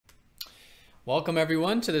Welcome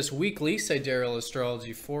everyone to this weekly Sidereal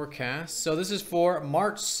Astrology forecast. So this is for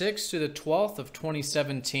March 6th to the 12th of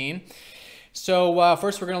 2017. So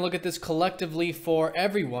first we're going to look at this collectively for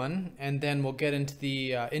everyone, and then we'll get into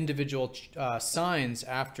the individual signs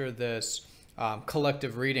after this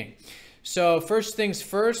collective reading. So first things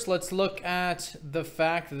first, let's look at the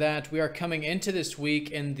fact that we are coming into this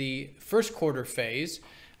week in the first quarter phase,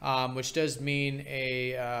 which does mean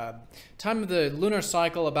a time of the lunar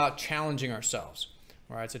cycle about challenging ourselves.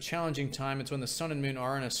 All right, it's a challenging time. It's when the sun and moon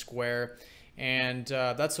are in a square, and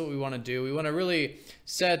that's what we want to do. We want to really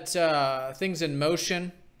set things in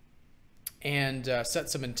motion and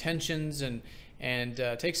set some intentions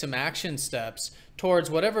and take some action steps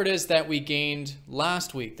towards whatever it is that we gained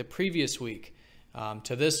last week, the previous week,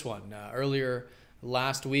 to this one. Earlier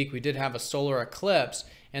last week, we did have a solar eclipse,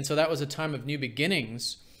 and so that was a time of new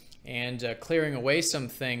beginnings and clearing away some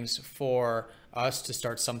things for us to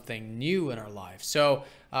start something new in our life. So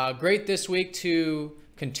great this week to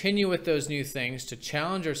continue with those new things, to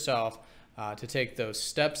challenge ourselves to take those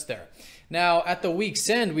steps there. Now, at the week's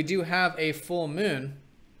end, we do have a full moon.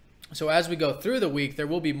 So as we go through the week, there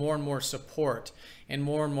will be more and more support and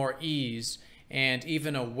more ease and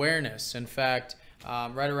even awareness. In fact,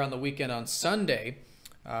 right around the weekend on Sunday,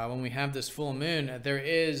 when we have this full moon, there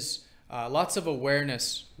is lots of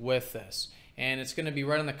awareness with this. And it's going to be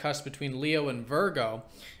right on the cusp between Leo and Virgo,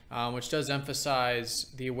 which does emphasize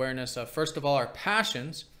the awareness of, first of all, our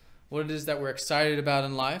passions, what it is that we're excited about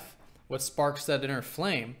in life, what sparks that inner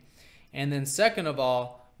flame. And then second of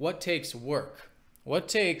all, what takes work? What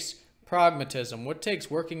takes pragmatism? What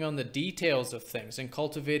takes working on the details of things and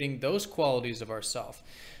cultivating those qualities of ourself?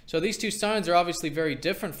 So these two signs are obviously very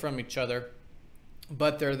different from each other,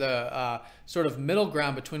 but they're the sort of middle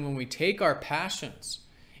ground between when we take our passions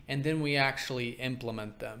and then we actually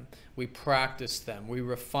implement them. We practice them, we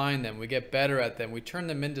refine them, we get better at them, we turn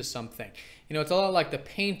them into something. You know, it's a lot like the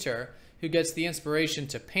painter who gets the inspiration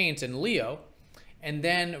to paint in Leo, and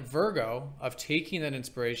then Virgo of taking that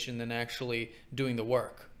inspiration and actually doing the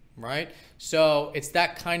work, right? So it's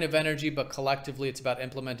that kind of energy, but collectively it's about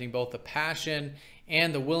implementing both the passion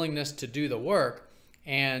and the willingness to do the work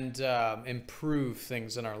and improve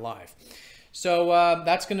things in our life. So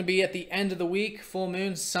that's going to be at the end of the week, full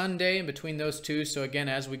moon Sunday, in between those two. So again,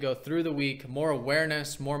 as we go through the week, more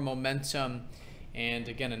awareness, more momentum, and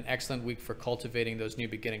again, an excellent week for cultivating those new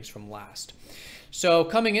beginnings from last. So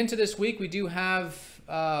coming into this week, we do have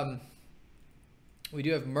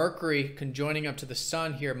Mercury conjoining up to the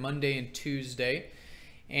sun here Monday and Tuesday,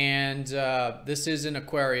 and this is in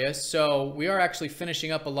Aquarius. So we are actually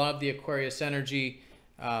finishing up a lot of the Aquarius energy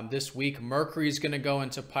this week. Mercury is going to go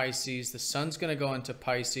into Pisces. The sun's going to go into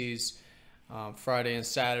Pisces Friday and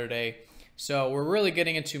Saturday. So we're really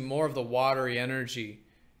getting into more of the watery energy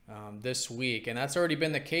this week, and that's already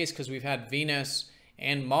been the case because we've had Venus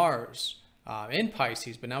and Mars in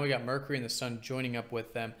Pisces, but now we got Mercury and the sun joining up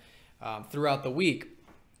with them throughout the week.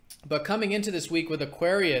 But coming into this week with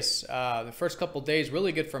Aquarius, the first couple days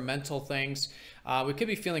really good for mental things. We could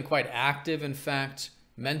be feeling quite active, in fact,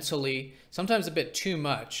 mentally, sometimes a bit too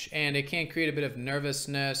much, and it can create a bit of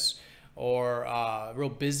nervousness or real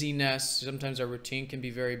busyness. Sometimes our routine can be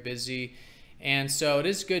very busy, and so it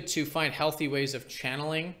is good to find healthy ways of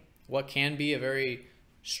channeling what can be a very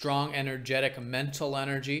strong, energetic, mental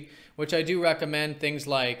energy, which I do recommend things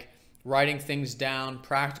like writing things down,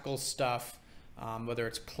 practical stuff, whether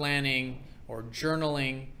it's planning or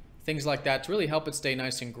journaling, things like that, to really help it stay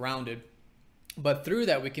nice and grounded. But through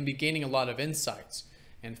that, we can be gaining a lot of insights,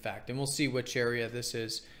 in fact, and we'll see which area this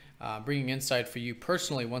is bringing insight for you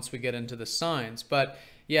personally once we get into the signs. But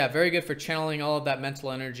yeah, very good for channeling all of that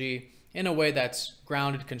mental energy in a way that's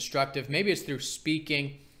grounded, constructive. Maybe it's through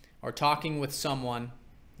speaking or talking with someone.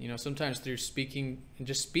 You know, sometimes through speaking and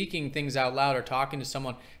just speaking things out loud or talking to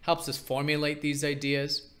someone helps us formulate these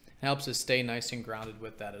ideas and helps us stay nice and grounded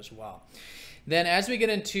with that as well. Then as we get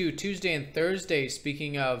into Tuesday and Thursday,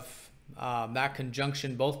 speaking of that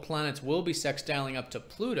conjunction, both planets will be sextiling up to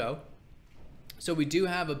Pluto. So we do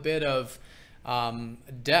have a bit of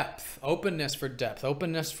depth, openness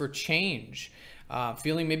for change,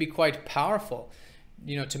 feeling maybe quite powerful,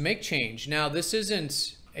 you know, to make change. Now, this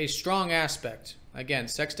isn't a strong aspect. Again,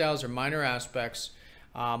 sextiles are minor aspects,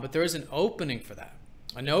 but there is an opening for that,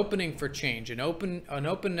 an opening for change, an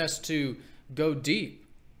openness to go deep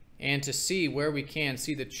and to see where we can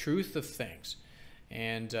see the truth of things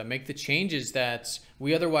and make the changes that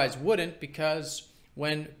we otherwise wouldn't, because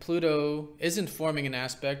when Pluto isn't forming an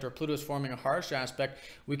aspect or Pluto is forming a harsh aspect,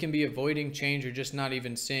 we can be avoiding change or just not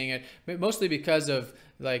even seeing it, mostly because of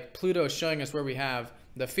like Pluto showing us where we have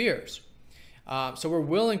the fears. So we're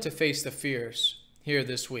willing to face the fears here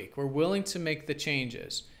this week. We're willing to make the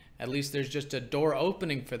changes. At least there's just a door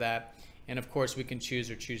opening for that. And of course, we can choose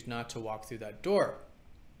or choose not to walk through that door.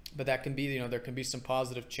 But that can be, you know, there can be some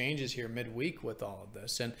positive changes here midweek with all of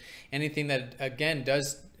this. And anything that, again,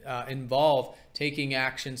 does involve taking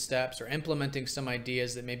action steps or implementing some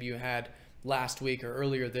ideas that maybe you had last week or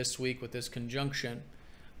earlier this week with this conjunction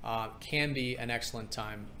can be an excellent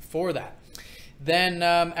time for that. Then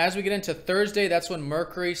as we get into Thursday, that's when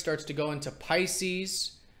Mercury starts to go into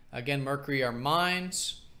Pisces. Again, Mercury, our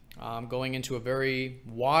minds, going into a very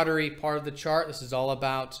watery part of the chart. This is all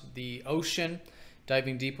about the ocean,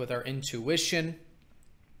 diving deep with our intuition,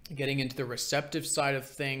 getting into the receptive side of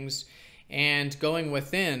things, and going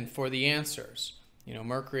within for the answers. You know,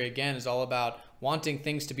 Mercury, again, is all about wanting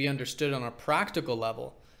things to be understood on a practical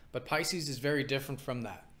level, but Pisces is very different from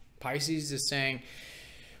that. Pisces is saying,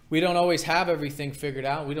 we don't always have everything figured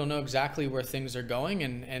out. We don't know exactly where things are going,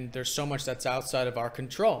 and there's so much that's outside of our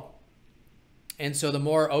control. And so the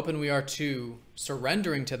more open we are to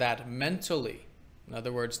surrendering to that mentally, in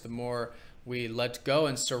other words, the more we let go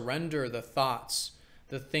and surrender the thoughts,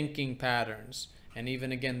 the thinking patterns, and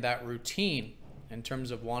even, again, that routine in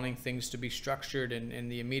terms of wanting things to be structured in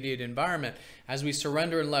the immediate environment. As we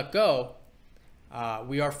surrender and let go,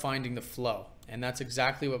 we are finding the flow. And that's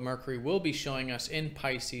exactly what Mercury will be showing us in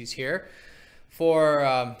Pisces here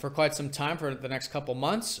for quite some time, for the next couple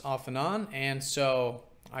months, off and on. And so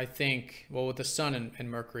I think, well, with the Sun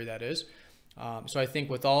and Mercury, that is. So I think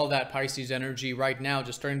with all that Pisces energy right now,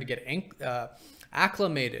 just starting to get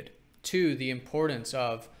acclimated to the importance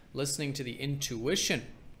of listening to the intuition,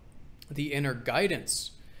 the inner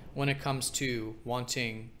guidance when it comes to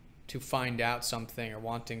wanting to find out something or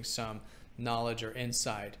wanting some knowledge or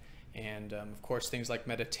insight. And of course, things like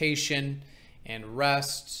meditation and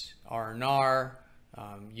rest, R&R,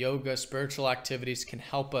 yoga, spiritual activities can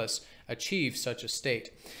help us achieve such a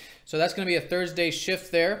state. So that's going to be a Thursday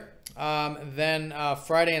shift there. Then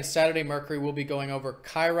Friday and Saturday, Mercury will be going over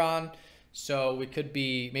Chiron. So we could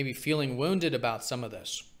be maybe feeling wounded about some of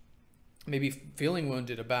this. Maybe feeling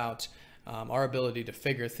wounded about our ability to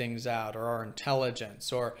figure things out, or our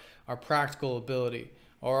intelligence, or our practical ability,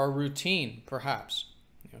 or our routine, perhaps.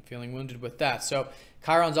 You know, feeling wounded with that. So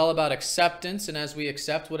Chiron's all about acceptance, and as we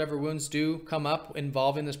accept whatever wounds do come up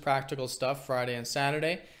involving this practical stuff Friday and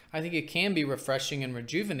Saturday, I think it can be refreshing and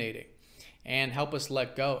rejuvenating and help us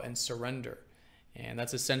let go and surrender. And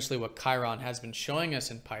that's essentially what Chiron has been showing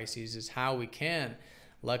us in Pisces, is how we can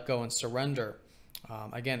let go and surrender.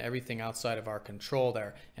 Again, everything outside of our control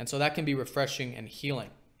there. And so that can be refreshing and healing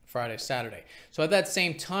Friday, Saturday. So at that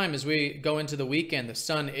same time, as we go into the weekend, the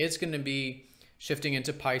Sun is going to be shifting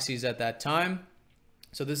into Pisces at that time.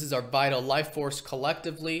 So this is our vital life force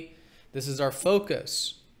collectively. This is our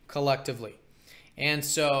focus collectively. And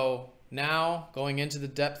so now going into the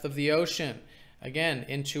depth of the ocean, again,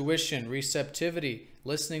 intuition, receptivity,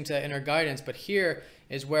 listening to inner guidance. But here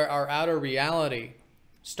is where our outer reality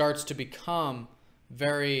starts to become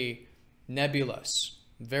very nebulous,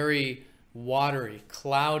 very watery,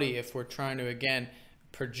 cloudy, if we're trying to, again,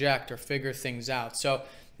 project or figure things out. So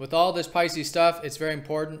with all this Pisces stuff, it's very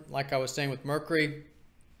important, like I was saying with Mercury,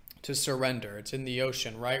 to surrender. It's in the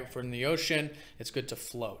ocean, right? If we're in the ocean, it's good to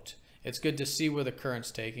float. It's good to see where the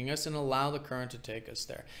current's taking us and allow the current to take us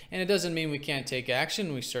there. And it doesn't mean we can't take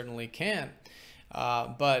action. We certainly can.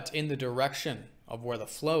 But in the direction of where the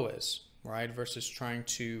flow is, right? Versus trying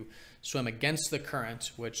to swim against the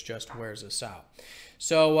current, which just wears us out.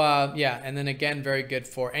 So, yeah, and then again, very good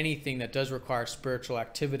for anything that does require spiritual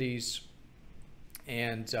activities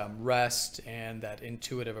and rest and that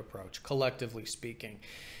intuitive approach, collectively speaking.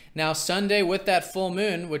 Now, Sunday with that full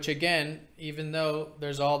moon, which again, even though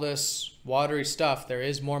there's all this watery stuff, there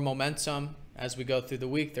is more momentum as we go through the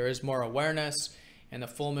week. There is more awareness, and the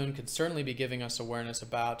full moon can certainly be giving us awareness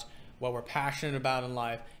about what we're passionate about in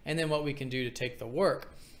life, and then what we can do to take the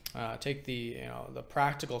work, take the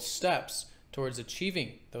practical steps towards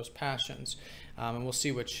achieving those passions. And we'll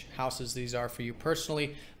see which houses these are for you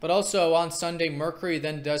personally. But also on Sunday, Mercury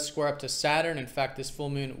then does square up to Saturn. In fact, this full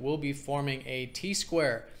moon will be forming a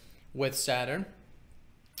T-square with Saturn.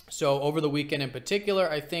 So over the weekend in particular,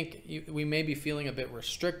 I think we may be feeling a bit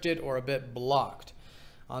restricted or a bit blocked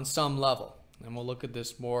on some level. And we'll look at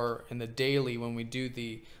this more in the daily when we do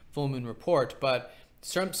the full moon report. But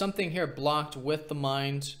something here blocked with the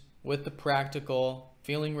mind, with the practical,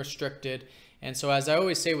 feeling restricted. And so as I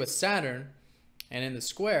always say with Saturn and in the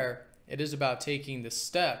square, it is about taking the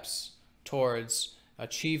steps towards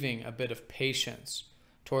achieving a bit of patience,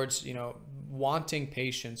 towards, wanting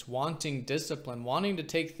patience, wanting discipline, wanting to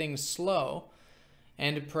take things slow,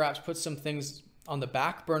 and perhaps put some things on the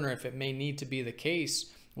back burner if it may need to be the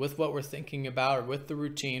case with what we're thinking about, or with the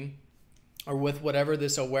routine, or with whatever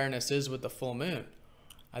this awareness is with the full moon.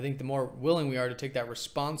 I think the more willing we are to take that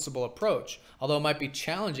responsible approach, although it might be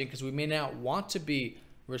challenging because we may not want to be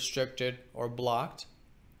restricted or blocked,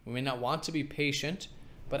 we may not want to be patient,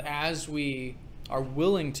 but as we are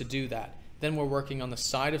willing to do that, then we're working on the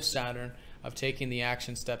side of Saturn of taking the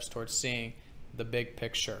action steps towards seeing the big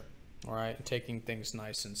picture, all right, and taking things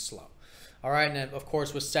nice and slow. All right, and then of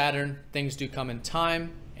course with Saturn, things do come in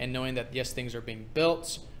time, and knowing that yes, things are being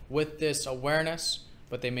built with this awareness,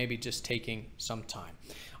 but they may be just taking some time.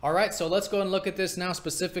 All right, so let's go and look at this now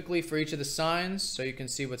specifically for each of the signs so you can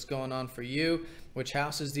see what's going on for you, which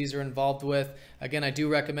houses these are involved with. Again, I do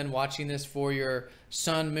recommend watching this for your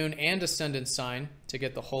sun, moon, and ascendant sign to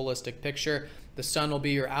get the holistic picture. The sun will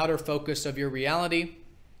be your outer focus of your reality.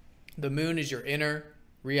 The moon is your inner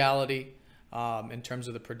reality in terms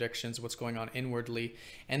of the predictions, what's going on inwardly.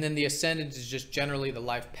 And then the ascendant is just generally the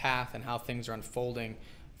life path and how things are unfolding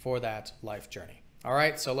for that life journey. All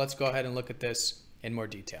right, so let's go ahead and look at this in more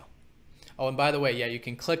detail. Oh, and by the way, yeah, you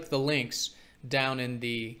can click the links down in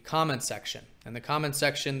the comment section. In the comment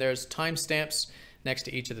section, there's timestamps next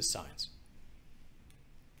to each of the signs.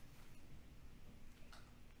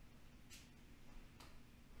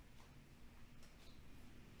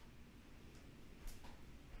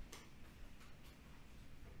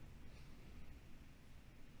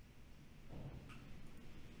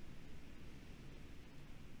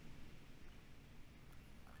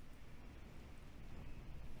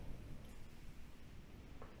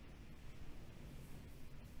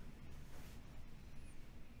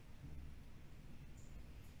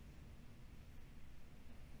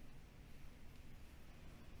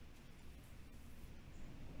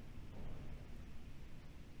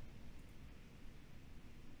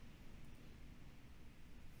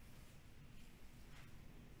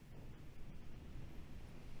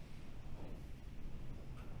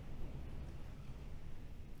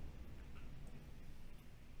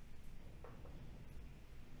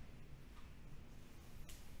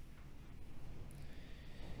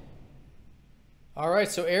 All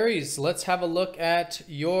right, so Aries, let's have a look at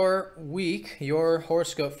your week, your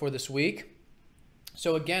horoscope for this week.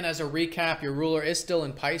 So again, as a recap, your ruler is still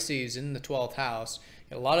in Pisces in the 12th house.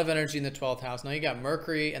 You got a lot of energy in the 12th house. Now you got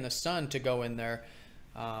Mercury and the Sun to go in there.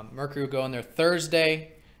 Mercury will go in there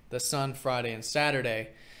Thursday, the Sun Friday and Saturday.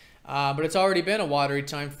 But it's already been a watery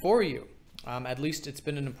time for you. At least it's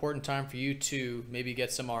been an important time for you to maybe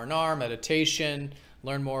get some R&R, meditation,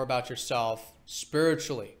 learn more about yourself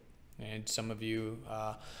spiritually. And some of you,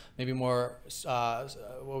 maybe more,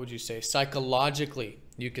 what would you say, psychologically,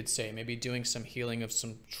 you could say, maybe doing some healing of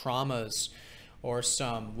some traumas or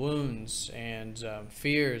some wounds and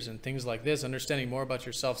fears and things like this, understanding more about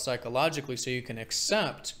yourself psychologically so you can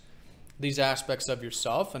accept these aspects of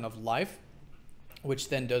yourself and of life, which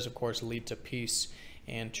then does, of course, lead to peace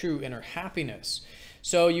and true inner happiness.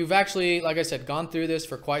 So you've actually, like I said, gone through this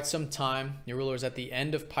for quite some time. Your ruler is at the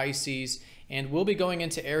end of Pisces, and we'll be going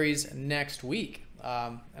into Aries next week.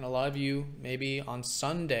 And a lot of you, maybe on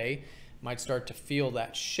Sunday, might start to feel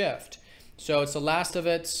that shift. So it's the last of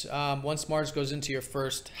it. Once Mars goes into your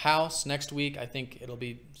first house next week, I think it'll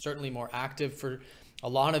be certainly more active for a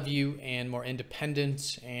lot of you and more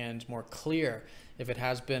independent and more clear if it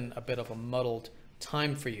has been a bit of a muddled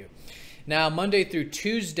time for you. Now, Monday through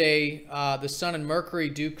Tuesday, the Sun and Mercury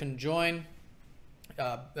do conjoin.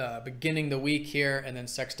 Beginning the week here, and then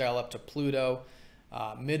sextile up to Pluto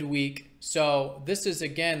midweek. So this is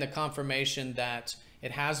again the confirmation that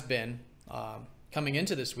it has been coming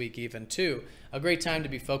into this week even too a great time to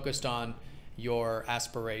be focused on your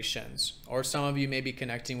aspirations, or some of you may be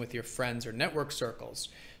connecting with your friends or network circles.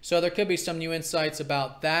 So there could be some new insights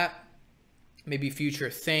about that, maybe future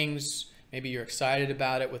things, maybe you're excited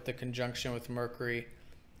about it with the conjunction with Mercury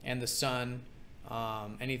and the Sun.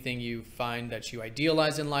 Anything you find that you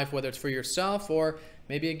idealize in life, whether it's for yourself or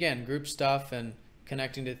maybe again group stuff and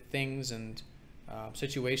connecting to things and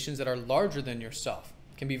situations that are larger than yourself,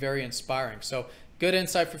 can be very inspiring. So good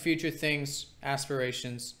insight for future things,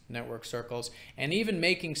 aspirations, network circles, and even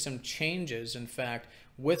making some changes, in fact,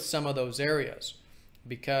 with some of those areas.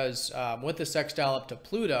 Because with the sextile up to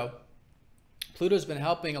Pluto, Pluto's been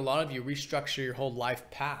helping a lot of you restructure your whole life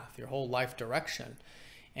path, your whole life direction.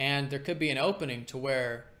 And there could be an opening to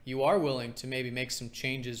where you are willing to maybe make some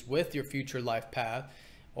changes with your future life path,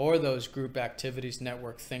 or those group activities,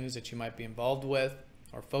 network things that you might be involved with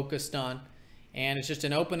or focused on. And it's just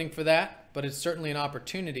an opening for that, but it's certainly an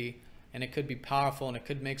opportunity, and it could be powerful, and it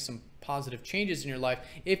could make some positive changes in your life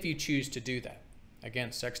if you choose to do that.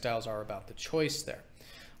 Again, sextiles are about the choice there.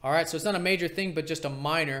 All right, so it's not a major thing, but just a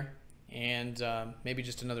minor, and maybe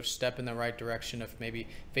just another step in the right direction of maybe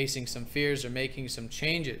facing some fears or making some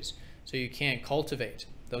changes so you can cultivate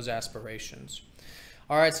those aspirations.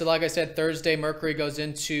 All right, so like I said, Thursday, Mercury goes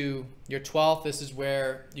into your 12th. This is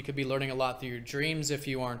where you could be learning a lot through your dreams if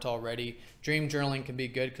you aren't already. Dream journaling can be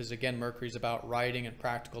good because, again, Mercury's about writing and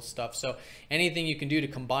practical stuff. So anything you can do to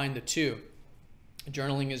combine the two.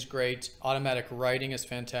 Journaling is great. Automatic writing is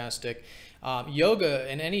fantastic. Yoga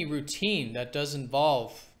and any routine that does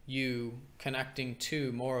involve you connecting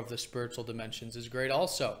to more of the spiritual dimensions is great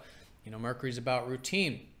also. You know, Mercury's about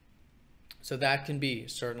routine. So that can be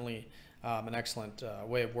certainly an excellent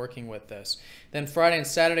way of working with this. Then Friday and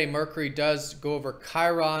Saturday, Mercury does go over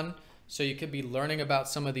Chiron. So you could be learning about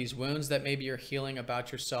some of these wounds that maybe you're healing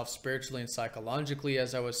about yourself spiritually and psychologically,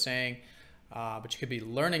 as I was saying. But you could be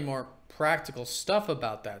learning more practical stuff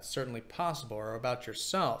about that, certainly possible, or about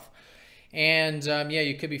yourself. And yeah,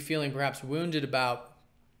 you could be feeling perhaps wounded about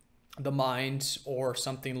the mind or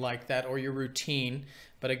something like that, or your routine.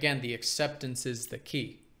 But again, the acceptance is the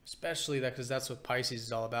key. Especially that, because that's what Pisces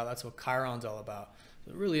is all about. That's what Chiron's all about.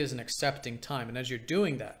 So it really is an accepting time. And as you're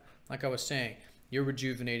doing that, like I was saying, you're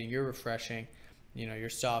rejuvenating, you're refreshing, you know,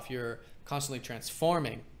 yourself, you're constantly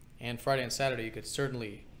transforming. And Friday and Saturday, you could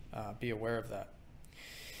certainly be aware of that.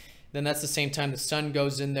 Then that's the same time the sun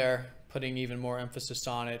goes in there, putting even more emphasis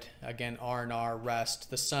on it. Again, R&R, rest.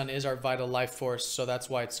 The sun is our vital life force, so that's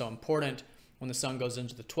why it's so important when the sun goes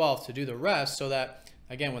into the 12th to do the rest, so that,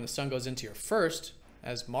 again, when the sun goes into your first,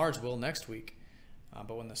 as Mars will next week,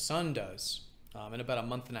 but when the sun does, in about a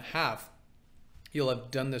month and a half, you'll have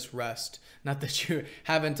done this rest. Not that you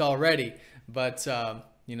haven't already, but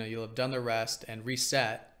you know, you'll have done the rest and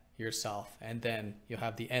reset yourself, and then you'll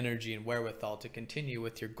have the energy and wherewithal to continue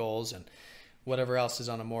with your goals and whatever else is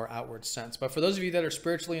on a more outward sense. But for those of you that are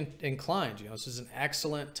spiritually inclined, you know, this is an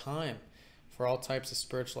excellent time for all types of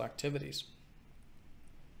spiritual activities.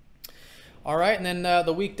 All right, and then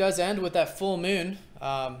the week does end with that full moon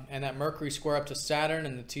and that Mercury square up to Saturn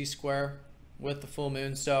and the T-square with the full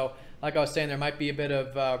moon. So like I was saying, there might be a bit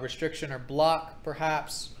of restriction or block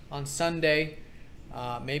perhaps on Sunday,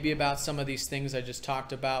 maybe about some of these things I just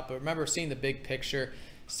talked about. But remember, seeing the big picture.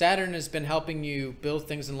 Saturn has been helping you build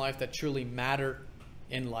things in life that truly matter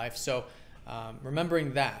in life. So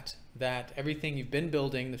remembering that everything you've been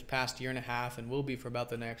building this past year and a half and will be for about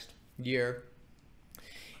the next year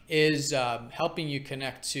is helping you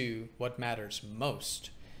connect to what matters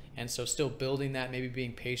most. And so still building that, maybe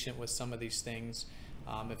being patient with some of these things.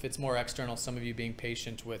 If it's more external, some of you being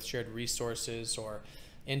patient with shared resources or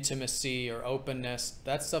intimacy or openness,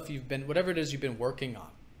 that's stuff you've been, whatever it is you've been working on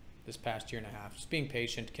this past year and a half. Just being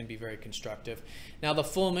patient can be very constructive. Now the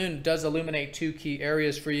full moon does illuminate two key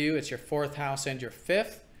areas for you. It's your 4th house and your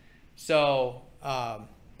 5th. So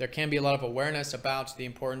there can be a lot of awareness about the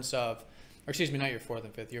importance of, or excuse me, not your 4th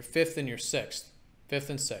and 5th, your 5th and your 6th, 5th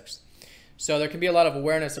and 6th. So there can be a lot of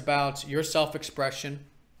awareness about your self-expression,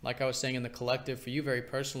 like I was saying, in the collective, for you very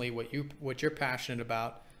personally, what you're passionate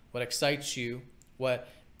about, what excites you, what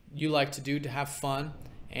you like to do to have fun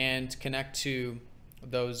and connect to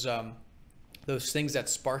those things that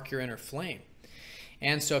spark your inner flame.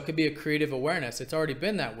 And so it could be a creative awareness. It's already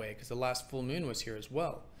been that way because the last full moon was here as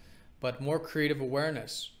well. But more creative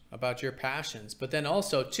awareness about your passions. But then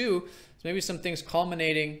also, too, maybe some things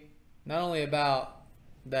culminating not only about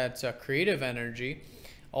that creative energy,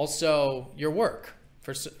 also your work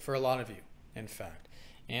for a lot of you, in fact.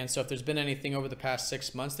 And so if there's been anything over the past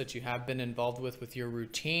 6 months that you have been involved with your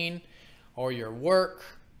routine or your work,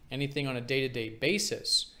 anything on a day-to-day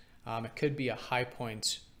basis, it could be a high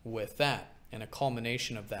point with that and a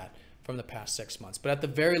culmination of that from the past 6 months. But at the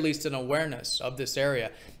very least, an awareness of this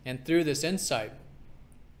area, and through this insight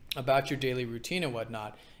about your daily routine and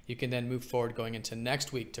whatnot, you can then move forward going into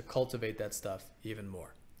next week to cultivate that stuff even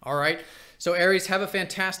more. All right, so Aries, have a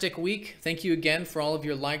fantastic week. Thank you again for all of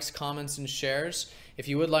your likes, comments, and shares. If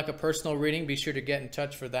you would like a personal reading, be sure to get in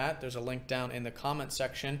touch for that. There's a link down in the comment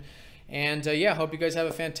section. And yeah, hope you guys have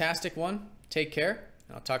a fantastic one. Take care,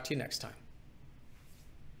 and I'll talk to you next time.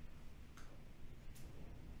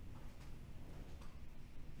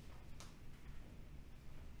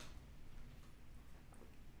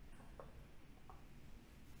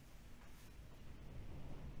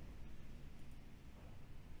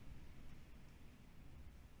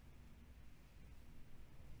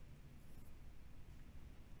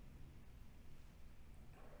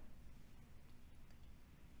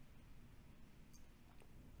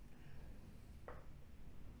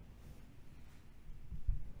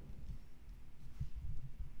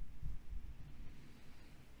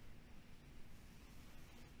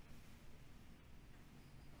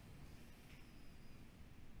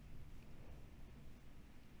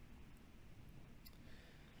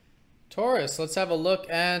 Taurus, let's have a look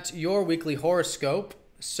at your weekly horoscope.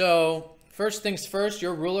 So first things first,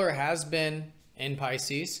 your ruler has been in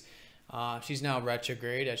Pisces. She's now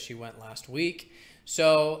retrograde as she went last week.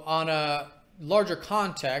 So on a larger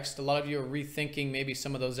context, a lot of you are rethinking maybe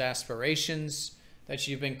some of those aspirations that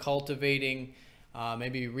you've been cultivating,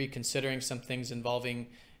 maybe reconsidering some things involving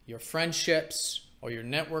your friendships or your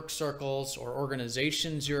network circles or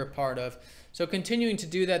organizations you're a part of. So continuing to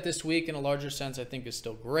do that this week in a larger sense, I think is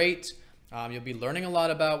still great. You'll be learning a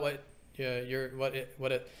lot about what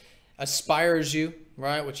it aspires you,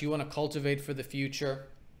 right? What you want to cultivate for the future.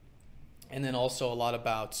 And then also a lot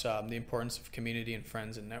about the importance of community and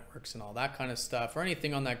friends and networks and all that kind of stuff, or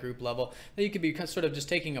anything on that group level that you could be sort of just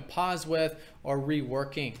taking a pause with or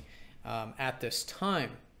reworking at this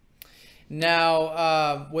time.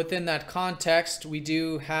 Now, within that context, we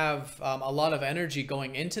do have a lot of energy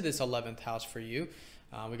going into this 11th house for you.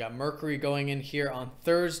 We got Mercury going in here on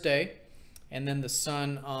Thursday, and then the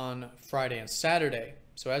Sun on Friday and Saturday.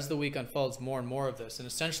 So as the week unfolds, more and more of this. And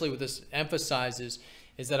essentially what this emphasizes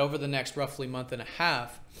is that over the next roughly month and a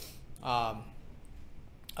half,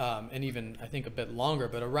 and even I think a bit longer,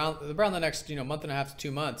 but around the next month and a half to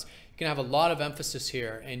 2 months, you can have a lot of emphasis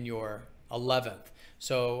here in your 11th.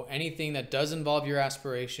 So anything that does involve your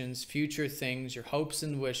aspirations, future things, your hopes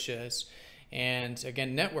and wishes, and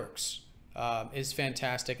again, networks is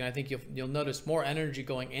fantastic. And I think you'll notice more energy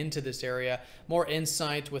going into this area, more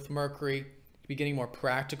insight with Mercury, be getting more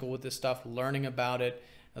practical with this stuff, learning about it.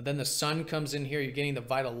 And then the Sun comes in here, you're getting the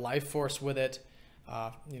vital life force with it,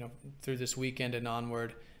 through this weekend and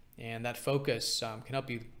onward. And that focus can help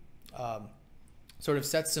you sort of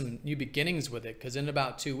set some new beginnings with it, because in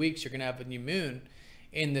about 2 weeks, you're going to have a new moon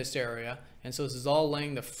in this area. And so this is all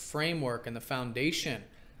laying the framework and the foundation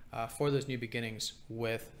for those new beginnings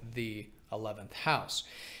with the 11th house.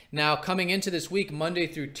 Now, coming into this week, Monday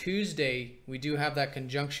through Tuesday, we do have that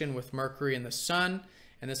conjunction with Mercury and the Sun,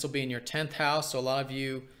 and this will be in your 10th house. So a lot of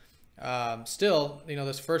you still,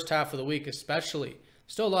 this first half of the week especially,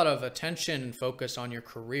 still a lot of attention and focus on your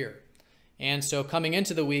career. And so coming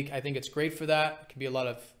into the week, I think it's great for that. It can be a lot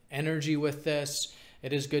of energy with this.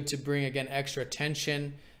 It is good to bring, again, extra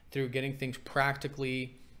attention through getting things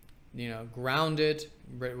practically, grounded,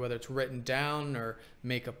 whether it's written down or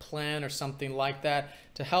make a plan or something like that,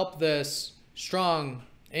 to help this strong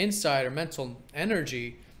insight or mental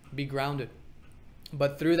energy be grounded.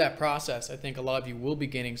 But through that process, I think a lot of you will be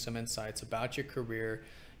gaining some insights about your career,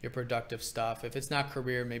 your productive stuff. If it's not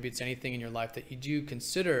career, maybe it's anything in your life that you do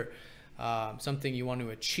consider something you want to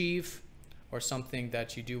achieve, or something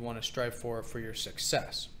that you do want to strive for your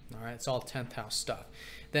success. All right, it's all 10th house stuff.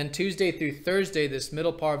 Then Tuesday through Thursday, this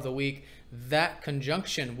middle part of the week, that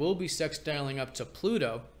conjunction will be sextiling up to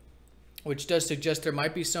Pluto, which does suggest there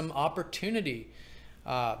might be some opportunity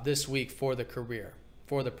this week for the career,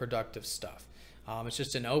 for the productive stuff. It's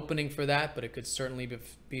just an opening for that, but it could certainly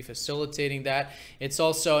be facilitating that. It's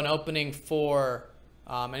also an opening for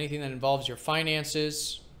anything that involves your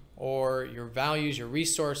finances or your values, your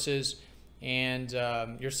resources, and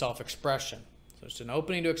your self-expression. So it's an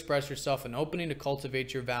opening to express yourself, an opening to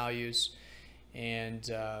cultivate your values, and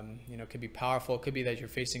it could be powerful. It could be that you're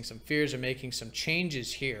facing some fears or making some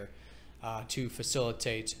changes here to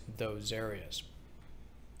facilitate those areas.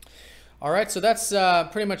 All right, so that's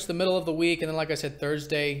pretty much the middle of the week. And then, like I said,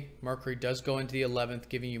 Thursday, Mercury does go into the 11th,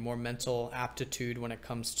 giving you more mental aptitude when it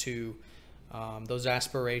comes to those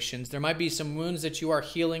aspirations. There might be some wounds that you are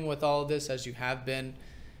healing with all of this, as you have been.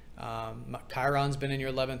 Chiron's been in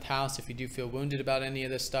your 11th house. If you do feel wounded about any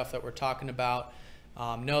of this stuff that we're talking about,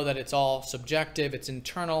 know that it's all subjective, it's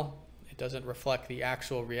internal, it doesn't reflect the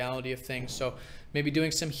actual reality of things. So maybe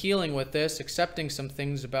doing some healing with this, accepting some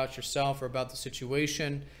things about yourself or about the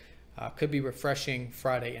situation, could be refreshing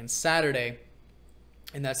Friday and Saturday.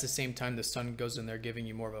 And that's the same time the Sun goes in there, giving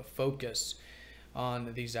you more of a focus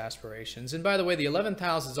on these aspirations. And by the way, the 11th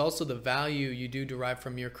house is also the value you do derive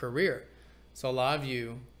from your career. So a lot of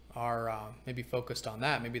you are maybe focused on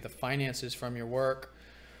that, maybe the finances from your work,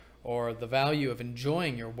 or the value of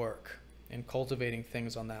enjoying your work and cultivating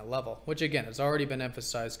things on that level, which again has already been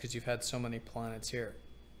emphasized because you've had so many planets here.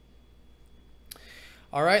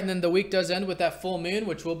 All right, and then the week does end with that full moon,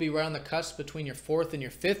 which will be right on the cusp between your 4th and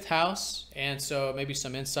your 5th house. And so maybe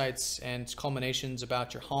some insights and culminations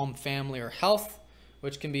about your home, family, or health,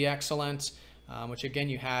 which can be excellent, which again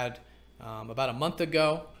you had about a month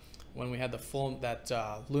ago when we had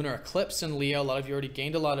that lunar eclipse in Leo. A lot of you already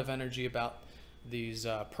gained a lot of energy about these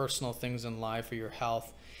personal things in life or your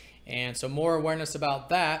health. And so more awareness about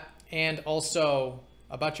that, and also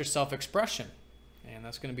about your self-expression. And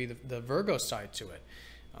that's going to be the Virgo side to it.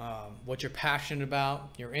 what you're passionate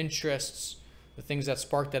about, your interests, the things that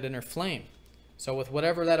spark that inner flame. So with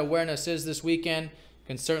whatever that awareness is this weekend, you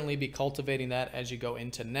can certainly be cultivating that as you go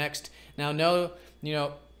into next. Now, know,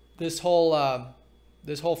 this whole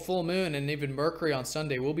full moon and even Mercury on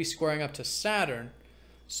Sunday will be squaring up to Saturn.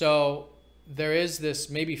 So there is this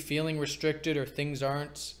maybe feeling restricted, or things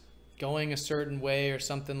aren't going a certain way or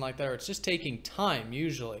something like that, or it's just taking time.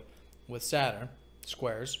 Usually with Saturn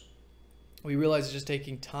squares, we realize it's just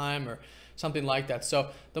taking time or something like that. So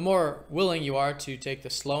the more willing you are to take the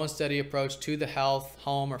slow and steady approach to the health,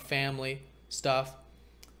 home, or family stuff,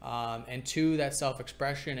 and to that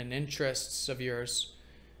self-expression and interests of yours,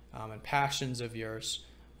 and passions of yours,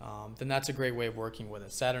 then that's a great way of working with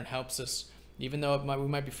it. Saturn helps us, even though we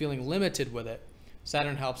might be feeling limited with it,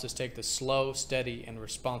 Saturn helps us take the slow, steady, and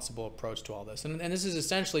responsible approach to all this. And this has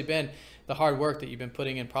essentially been the hard work that you've been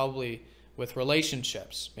putting in probably with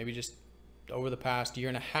relationships, maybe just over the past year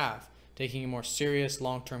and a half, taking a more serious,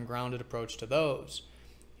 long-term, grounded approach to those.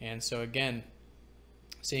 And so again,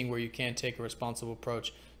 seeing where you can take a responsible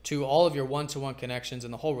approach to all of your one-to-one connections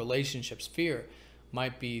and the whole relationship sphere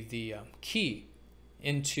might be the key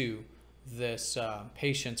into this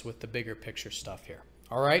patience with the bigger picture stuff here.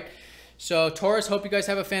 All right. So Taurus, hope you guys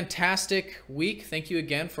have a fantastic week. Thank you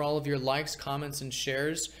again for all of your likes, comments, and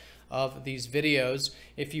shares of these videos.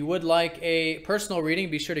 If you would like a personal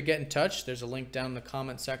reading, be sure to get in touch. There's a link down in the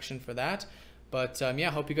comment section for that. But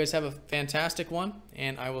yeah, hope you guys have a fantastic one,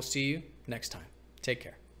 and I will see you next time. Take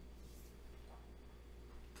care.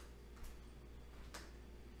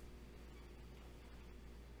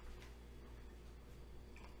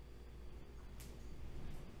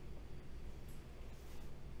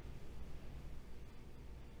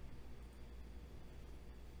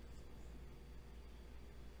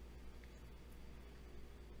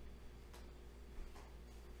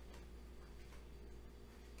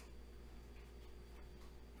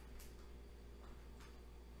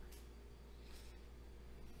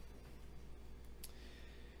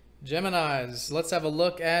 Geminis, let's have a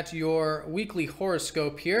look at your weekly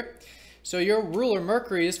horoscope here. So your ruler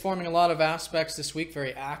Mercury is forming a lot of aspects this week,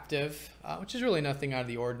 very active, which is really nothing out of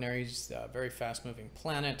the ordinary. He's a very fast-moving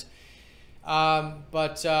planet.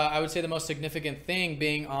 But I would say the most significant thing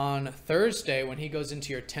being on Thursday when he goes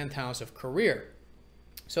into your 10th house of career.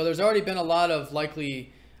 So there's already been a lot of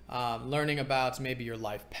likely learning about maybe your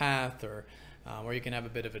life path, or where you can have a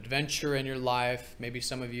bit of adventure in your life. Maybe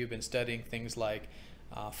some of you have been studying things like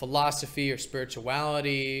philosophy or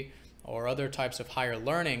spirituality or other types of higher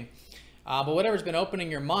learning. But whatever's been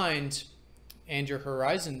opening your mind and your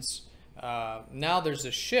horizons, now there's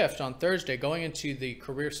a shift on Thursday going into the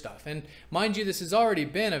career stuff. And mind you, this has already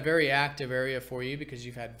been a very active area for you because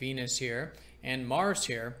you've had Venus here and Mars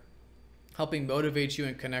here helping motivate you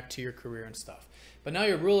and connect to your career and stuff. But now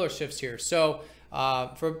your ruler shifts here. So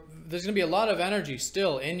there's going to be a lot of energy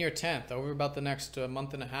still in your 10th over about the next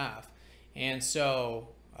month and a half. And so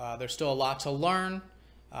there's still a lot to learn.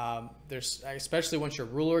 There's, especially once your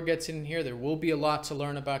ruler gets in here, there will be a lot to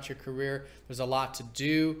learn about your career. There's a lot to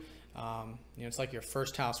do. It's like your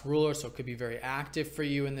first house ruler, so it could be very active for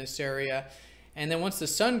you in this area. And then once the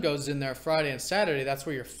sun goes in there Friday and Saturday, that's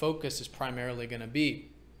where your focus is primarily going to be.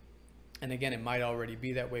 And again, it might already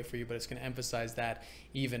be that way for you, but it's going to emphasize that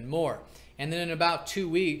even more. And then in about 2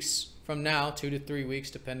 weeks from now, 2 to 3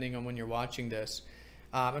 weeks, depending on when you're watching this,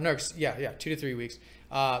 2 to 3 weeks,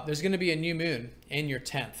 there's going to be a new moon in your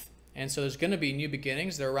 10th. And so there's going to be new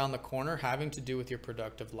beginnings. They're around the corner, having to do with your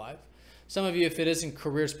productive life. Some of you, if it isn't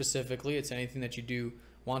career specifically, it's anything that you do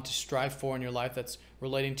want to strive for in your life that's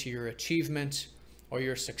relating to your achievement or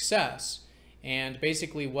your success. And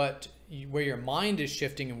basically where your mind is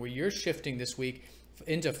shifting and where you're shifting this week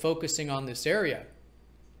into focusing on this area.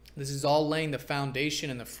 This is all laying the foundation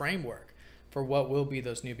and the framework for what will be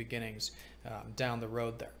those new beginnings down the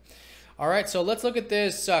road there. All right, so let's look at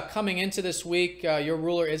this coming into this week. Your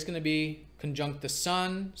ruler is going to be conjunct the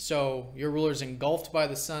sun. So your ruler is engulfed by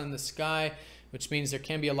the sun in the sky, which means there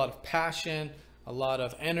can be a lot of passion, a lot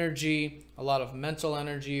of energy, a lot of mental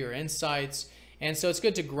energy or insights. And so it's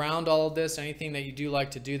good to ground all of this, anything that you do like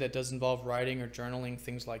to do that does involve writing or journaling,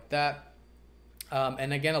 things like that.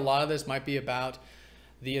 And again, a lot of this might be about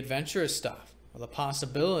the adventurous stuff, or the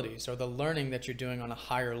possibilities, or the learning that you're doing on a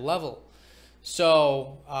higher level.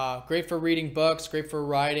 So great for reading books, great for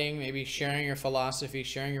writing, maybe sharing your philosophy,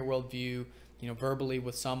 sharing your worldview, verbally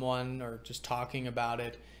with someone, or just talking about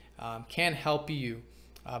it, can help you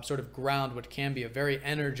sort of ground what can be a very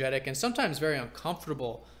energetic and sometimes very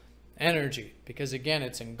uncomfortable energy, because again,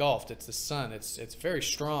 it's engulfed, it's the sun, it's very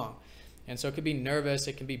strong. And so it could be nervous,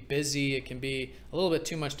 it can be busy, it can be a little bit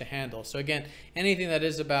too much to handle. So again, anything that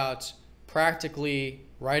is about practically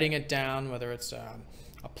writing it down, whether it's a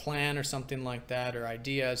plan or something like that, or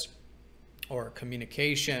ideas or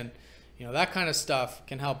communication, that kind of stuff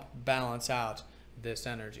can help balance out this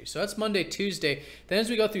energy. So that's Monday, Tuesday. Then as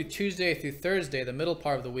we go through Tuesday through Thursday, the middle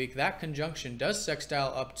part of the week, that conjunction does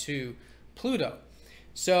sextile up to Pluto.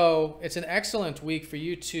 So it's an excellent week for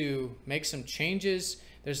you to make some changes.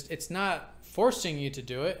 It's not forcing you to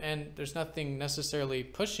do it, and there's nothing necessarily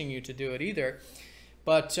pushing you to do it either.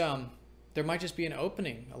 But there might just be an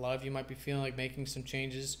opening. A lot of you might be feeling like making some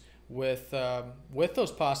changes with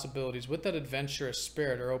those possibilities, with that adventurous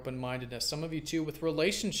spirit or open-mindedness. Some of you too with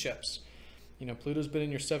relationships. Pluto's been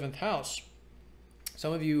in your 7th house.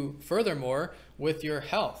 Some of you, furthermore, with your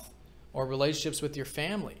health or relationships with your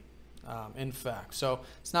family, in fact. So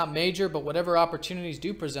it's not major, but whatever opportunities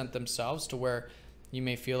do present themselves to where you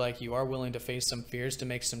may feel like you are willing to face some fears, to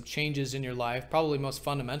make some changes in your life, probably most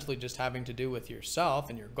fundamentally just having to do with yourself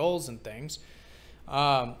and your goals and things,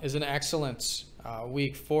 is an excellent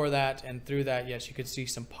week for that. And through that, yes, you could see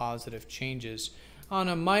some positive changes on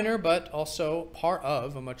a minor, but also part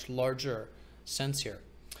of a much larger sense here.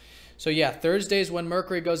 So yeah, Thursday is when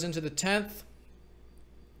Mercury goes into the 10th,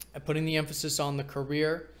 putting the emphasis on the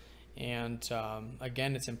career. And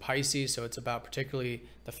again, it's in Pisces, so it's about particularly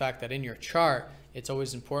the fact that in your chart, it's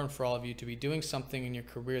always important for all of you to be doing something in your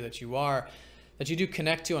career that you do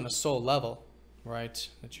connect to on a soul level, right?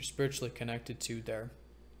 That you're spiritually connected to there.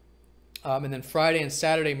 And then Friday and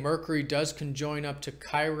Saturday, Mercury does conjoin up to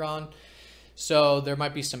Chiron. So there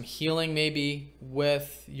might be some healing maybe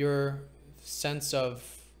with your sense of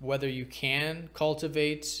whether you can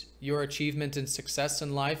cultivate your achievement and success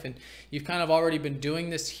in life. And you've kind of already been doing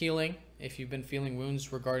this healing. If you've been feeling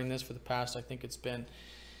wounds regarding this for the past, I think it's been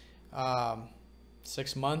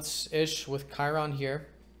 6 months-ish with Chiron here.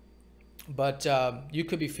 But you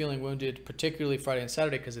could be feeling wounded, particularly Friday and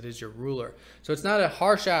Saturday, because it is your ruler. So it's not a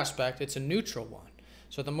harsh aspect, it's a neutral one.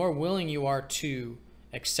 So the more willing you are to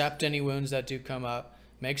accept any wounds that do come up,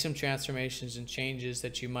 make some transformations and changes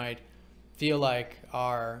that you might feel like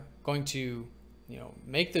are going to,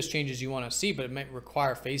 make those changes you want to see, but it might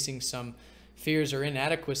require facing some fears or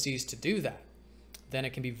inadequacies to do that. Then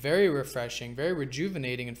it can be very refreshing, very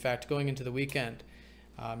rejuvenating. In fact, going into the weekend,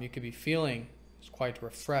 you could be feeling quite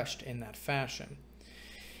refreshed in that fashion.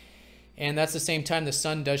 And that's the same time the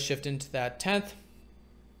sun does shift into that 10th,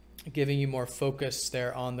 giving you more focus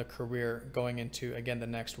there on the career going into, again, the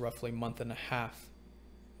next roughly month and a half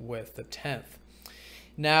with the 10th.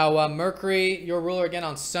 Now, Mercury, your ruler, again,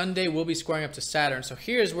 on Sunday, will be squaring up to Saturn. So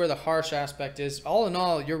here's where the harsh aspect is. All in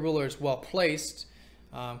all, your ruler is well placed,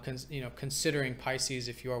 considering Pisces,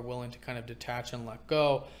 if you are willing to kind of detach and let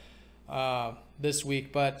go this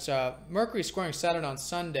week. But Mercury squaring Saturn on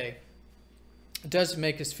Sunday does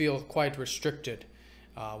make us feel quite restricted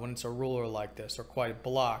when it's a ruler like this, or quite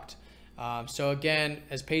blocked. So again,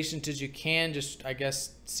 as patient as you can, just, I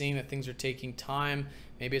guess, seeing that things are taking time.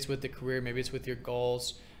 Maybe it's with the career, maybe it's with your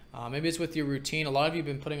goals, maybe it's with your routine. A lot of you have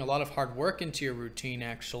been putting a lot of hard work into your routine,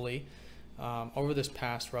 actually, over this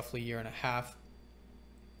past roughly year and a half.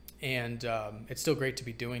 And it's still great to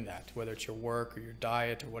be doing that, whether it's your work or your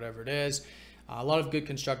diet or whatever it is. A lot of good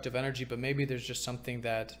constructive energy, but maybe there's just something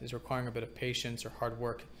that is requiring a bit of patience or hard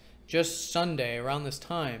work just Sunday around this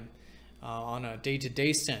time on a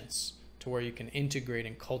day-to-day sense, to where you can integrate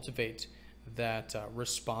and cultivate that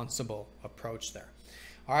responsible approach there.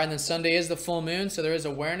 All right, and then Sunday is the full moon, so there is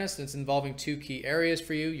awareness that's involving 2 key areas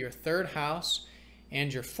for you, your 3rd house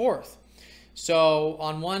and your 4th. So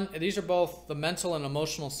on one, these are both the mental and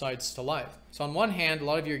emotional sides to life. So on one hand, a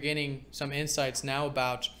lot of you are gaining some insights now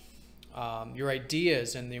about your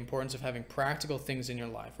ideas and the importance of having practical things in your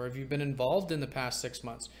life. Or if you've been involved in the past 6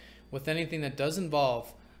 months with anything that does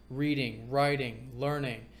involve reading, writing,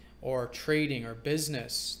 learning, or trading or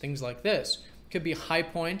business, things like this, could be a high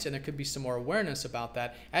point, and there could be some more awareness about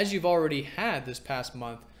that, as you've already had this past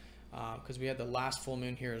month, because we had the last full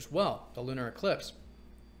moon here as well, the lunar eclipse.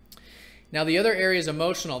 Now the other area is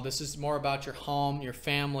emotional. This is more about your home, your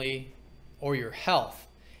family, or your health.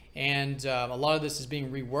 And a lot of this is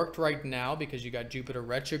being reworked right now because you got Jupiter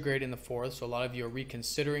retrograde in the 4th, so a lot of you are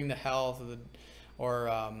reconsidering the health of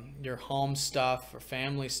or your home stuff or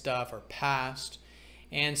family stuff or past.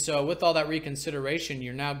 And so with all that reconsideration,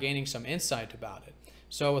 you're now gaining some insight about it.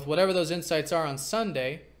 So with whatever those insights are on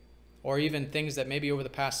Sunday, or even things that maybe over the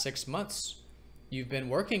past 6 months you've been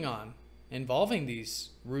working on involving these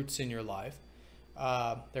roots in your life,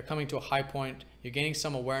 they're coming to a high point. You're gaining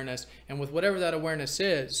some awareness. And with whatever that awareness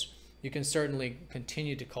is, you can certainly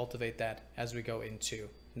continue to cultivate that as we go into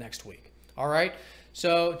next week. All right.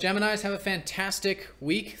 So Geminis, have a fantastic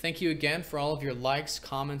week. Thank you again for all of your likes,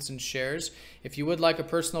 comments, and shares. If you would like a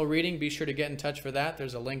personal reading, be sure to get in touch for that.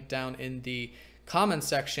 There's a link down in the comment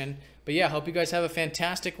section. But yeah, hope you guys have a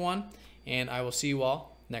fantastic one, and I will see you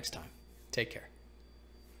all next time. Take care.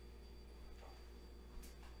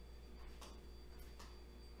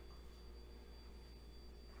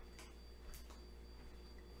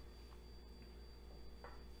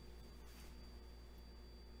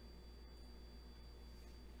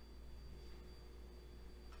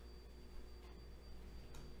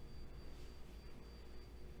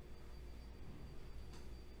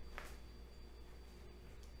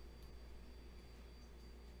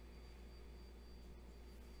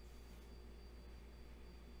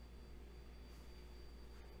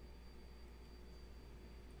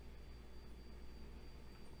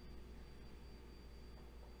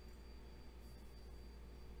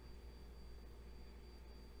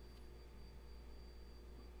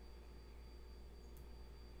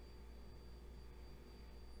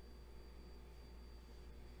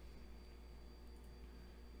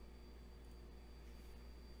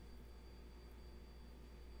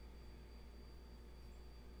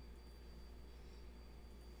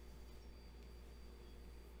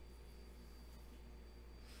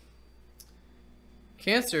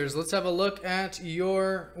 Cancers, let's have a look at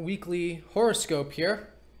your weekly horoscope here.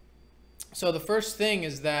 So the first thing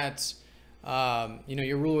is that,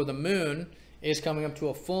 your ruler of the moon is coming up to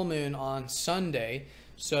a full moon on Sunday.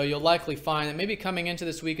 So you'll likely find that maybe coming into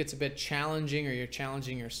this week it's a bit challenging, or you're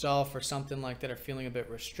challenging yourself or something like that, or feeling a bit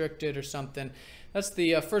restricted or something. That's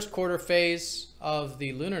the first quarter phase of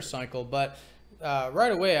the lunar cycle. But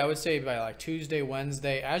right away, I would say by like Tuesday,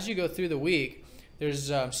 Wednesday, as you go through the week,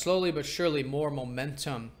 there's slowly but surely more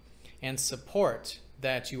momentum and support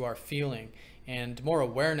that you are feeling, and more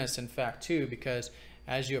awareness, in fact, too, because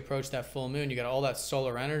as you approach that full moon, you got all that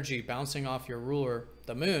solar energy bouncing off your ruler,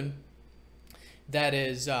 the moon, that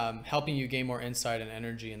is helping you gain more insight and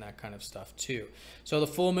energy and that kind of stuff, too. So the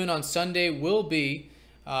full moon on Sunday will be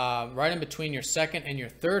right in between your second and your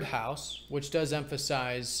third house, which does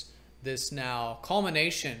emphasize this now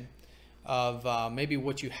culmination of maybe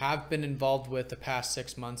what you have been involved with the past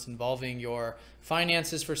 6 months, involving your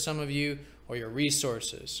finances for some of you, or your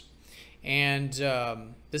resources. And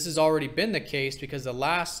this has already been the case because the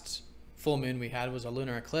last full moon we had was a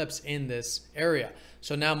lunar eclipse in this area.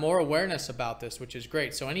 So now more awareness about this, which is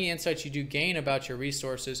great. So any insights you do gain about your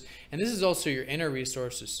resources, and this is also your inner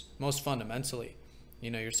resources, most fundamentally,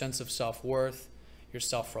 your sense of self-worth, your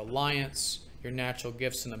self-reliance, your natural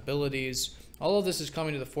gifts and abilities. All of this is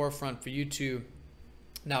coming to the forefront for you to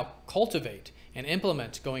now cultivate and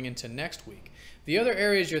implement going into next week. The other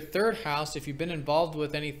area is your third house. If you've been involved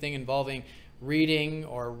with anything involving reading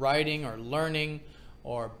or writing or learning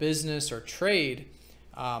or business or trade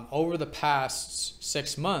over the past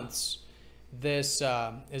 6 months, this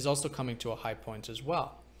is also coming to a high point as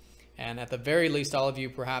well. And at the very least, all of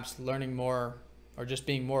you perhaps learning more, or just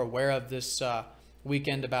being more aware of this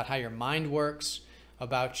weekend about how your mind works,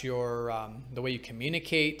 about your the way you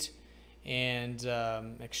communicate and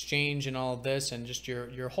exchange and all of this, and just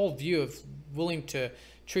your whole view of willing to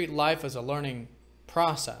treat life as a learning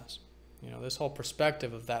process. This whole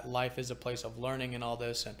perspective of that life is a place of learning and all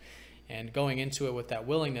this, and going into it with that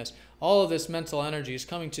willingness. All of this mental energy is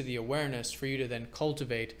coming to the awareness for you to then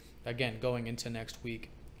cultivate, again, going into next week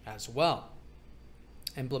as well.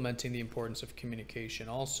 Implementing the importance of communication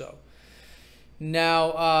also.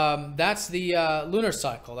 Now, that's the lunar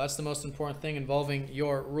cycle. That's the most important thing involving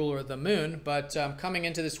your ruler, the moon. But coming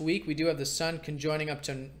into this week, we do have the sun conjoining up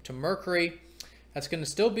to Mercury. That's going to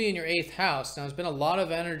still be in your 8th house. Now, there's been a lot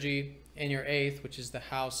of energy in your 8th, which is the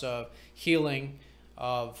house of healing,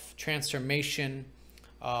 of transformation,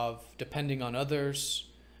 of depending on others,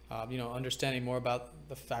 understanding more about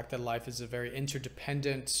the fact that life is a very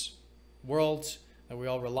interdependent world, that we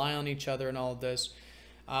all rely on each other and all of this.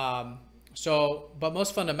 But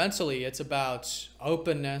most fundamentally, it's about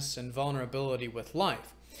openness and vulnerability with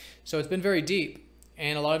life. So it's been very deep,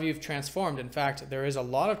 and a lot of you have transformed. In fact, there is a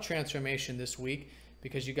lot of transformation this week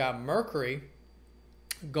because you got Mercury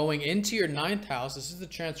going into your 9th house. This is the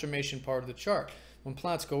transformation part of the chart. When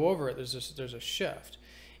planets go over it, there's a shift.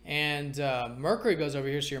 And Mercury goes over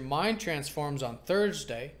here, so your mind transforms on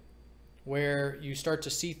Thursday, where you start to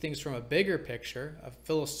see things from a bigger picture, a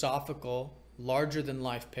philosophical,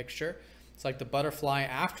 larger-than-life picture. It's like the butterfly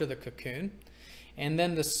after the cocoon. And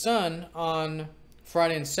then the sun on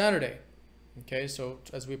Friday and Saturday. Okay, so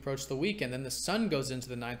as we approach the weekend, then the sun goes into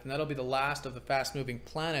the 9th, and that'll be the last of the fast-moving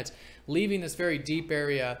planets, leaving this very deep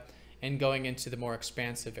area and going into the more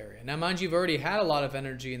expansive area. Now, mind you, you've already had a lot of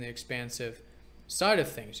energy in the expansive side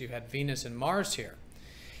of things. You've had Venus and Mars here.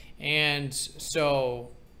 And so,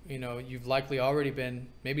 you know, you've likely already been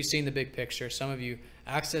maybe seeing the big picture. Some of you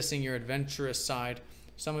accessing your adventurous side.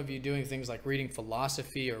 Some of you doing things like reading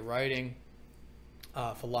philosophy or writing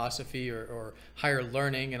philosophy or higher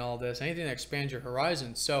learning and all this. Anything that expands your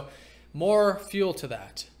horizons. So more fuel to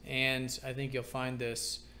that. And I think you'll find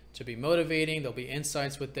this to be motivating. There'll be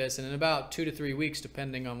insights with this. And in about 2 to 3 weeks,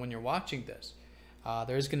 depending on when you're watching this,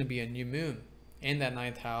 there's going to be a new moon in that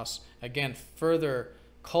 9th house. Again, further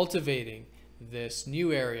cultivating this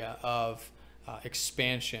new area of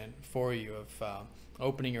expansion for you, of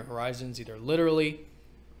opening your horizons, either literally,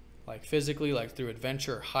 like physically, like through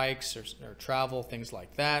adventure, hikes, or travel, things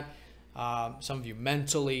like that. Some of you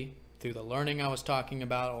mentally, through the learning I was talking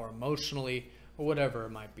about, or emotionally, or whatever it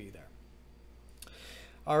might be there.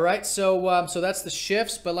 All right, so that's the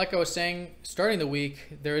shifts. But like I was saying, starting the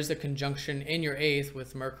week, there is the conjunction in your 8th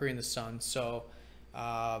with Mercury and the Sun. So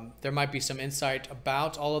there might be some insight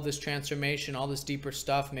about all of this transformation, all this deeper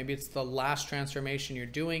stuff. Maybe it's the last transformation you're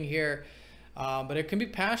doing here. But it can be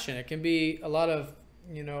passion. It can be a lot of,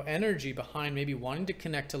 you know, energy behind maybe wanting to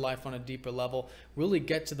connect to life on a deeper level, really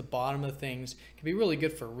get to the bottom of things. It can be really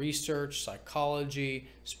good for research, psychology,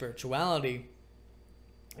 spirituality.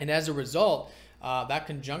 And as a result, that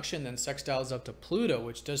conjunction then sextiles up to Pluto,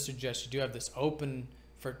 which does suggest you do have this opening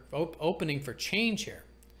for change here,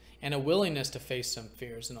 and a willingness to face some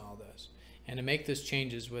fears and all this, and to make these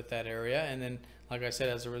changes with that area. And then, like I said,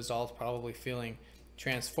 as a result, probably feeling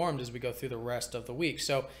transformed as we go through the rest of the week.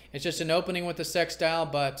 So it's just an opening with the sextile,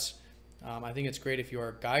 but I think it's great if you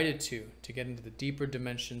are guided to get into the deeper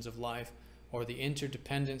dimensions of life, or the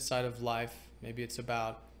interdependent side of life. Maybe it's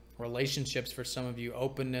about relationships for some of you,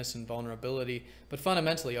 openness and vulnerability, but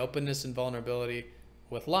fundamentally openness and vulnerability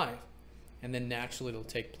with life. And then naturally it'll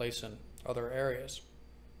take place in other areas.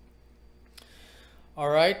 All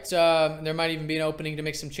right, there might even be an opening to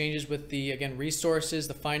make some changes with the, again, resources,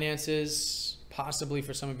 the finances, possibly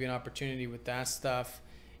for some of you an opportunity with that stuff,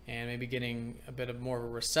 and maybe getting a bit of more of a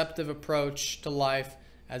receptive approach to life,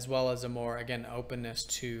 as well as a more, again, openness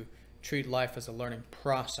to treat life as a learning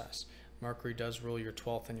process. Mercury does rule your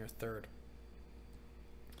 12th and your 3rd.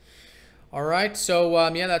 All right, so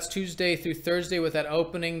yeah, that's Tuesday through Thursday with that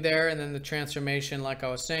opening there, and then the transformation, like I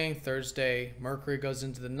was saying, Thursday, Mercury goes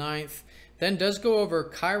into the 9th, then does go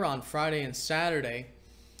over Chiron Friday and Saturday.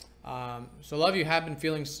 So a lot of you have been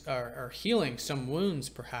feeling or healing some wounds,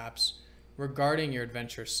 perhaps, regarding your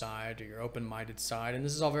adventure side or your open-minded side, and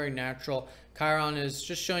this is all very natural. Chiron is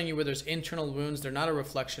just showing you where there's internal wounds. They're not a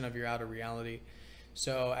reflection of your outer reality.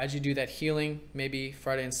 So as you do that healing, maybe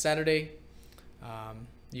Friday and Saturday,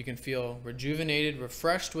 you can feel rejuvenated,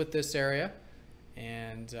 refreshed with this area.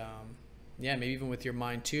 And yeah, maybe even with your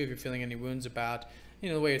mind too, if you're feeling any wounds about, you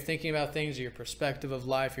know, the way you're thinking about things, or your perspective of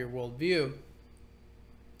life, your worldview,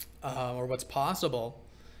 or what's possible.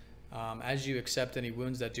 As you accept any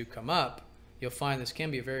wounds that do come up, you'll find this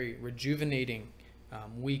can be a very rejuvenating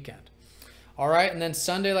weekend. All right, and then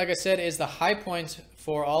Sunday, like I said, is the high point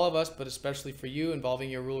for all of us, but especially for you, involving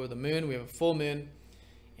your ruler of the moon. We have a full moon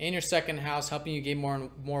in your 2nd house, helping you gain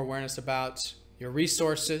more awareness about your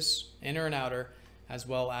resources, inner and outer, as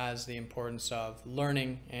well as the importance of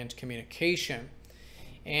learning and communication.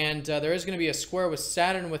 And there is going to be a square with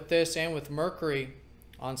Saturn with this, and with Mercury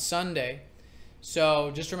on Sunday.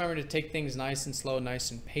 So just remember to take things nice and slow,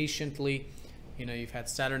 nice and patiently. You know, you've had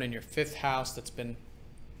Saturn in your 5th house that's been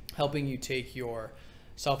helping you take your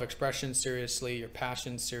self-expression seriously, your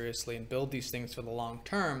passions seriously, and build these things for the long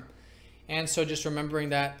term. And so just remembering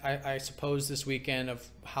that, I suppose, this weekend, of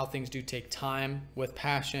how things do take time with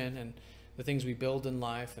passion and the things we build in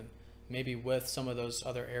life, and maybe with some of those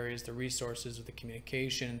other areas, the resources, with the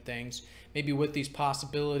communication and things, maybe with these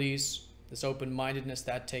possibilities, this open-mindedness,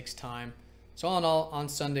 that takes time. So all in all, on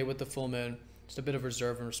Sunday with the full moon, just a bit of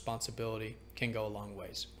reserve and responsibility can go a long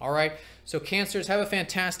ways. All right, so Cancers, have a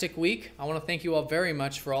fantastic week. I want to thank you all very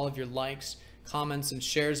much for all of your likes, comments, and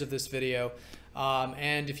shares of this video.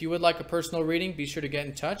 And if you would like a personal reading, be sure to get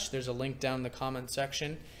in touch. There's a link down in the comment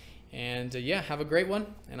section. And yeah, have a great one,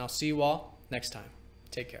 and I'll see you all next time.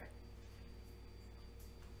 Take care.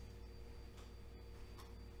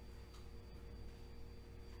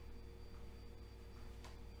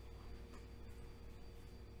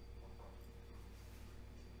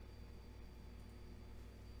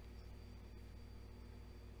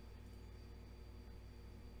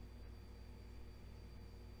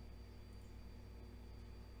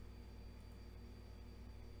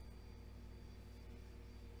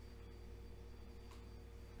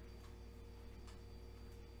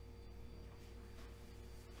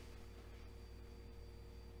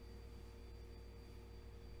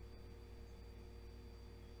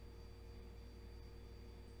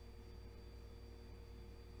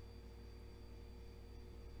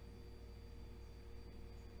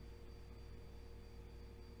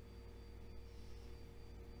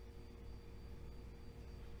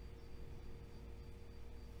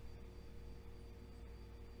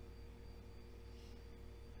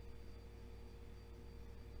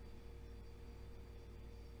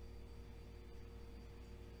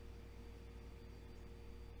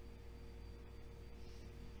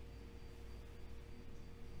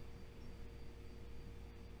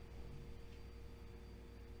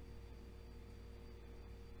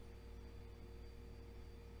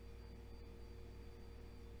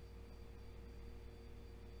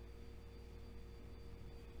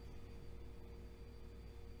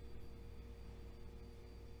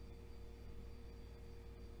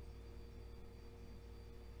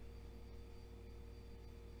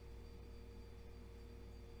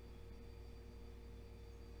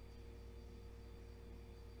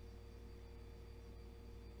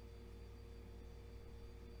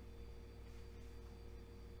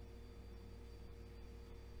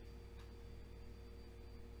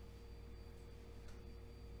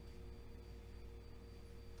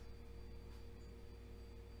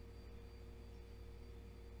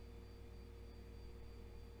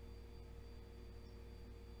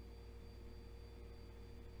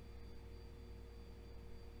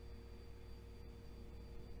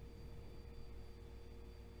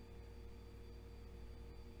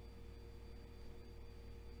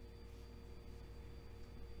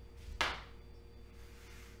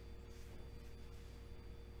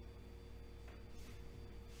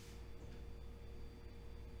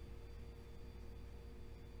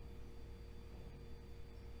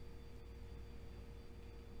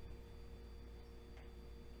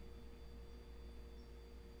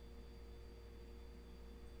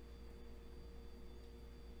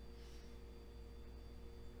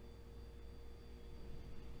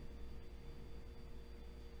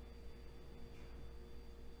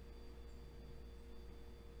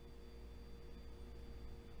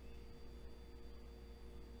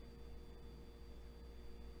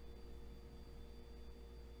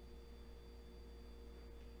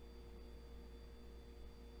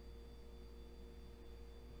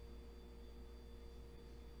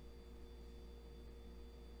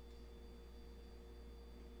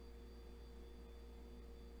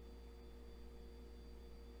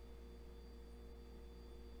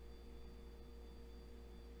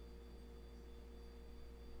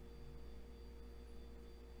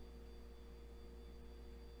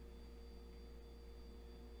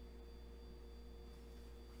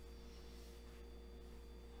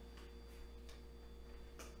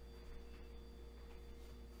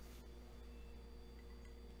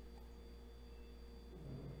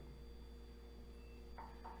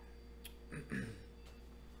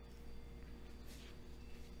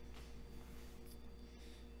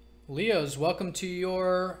 Leos, welcome to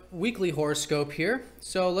your weekly horoscope here.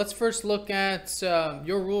 So let's first look at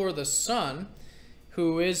your ruler, the Sun,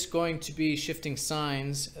 who is going to be shifting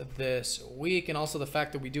signs this week, and also the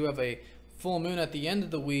fact that we do have a full moon at the end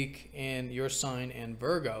of the week in your sign and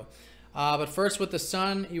Virgo. But first with the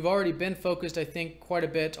Sun, you've already been focused, I think, quite a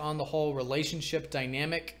bit on the whole relationship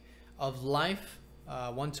dynamic of life,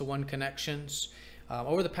 one-to-one connections,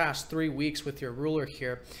 over the past 3 weeks with your ruler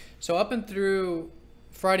here. So up and through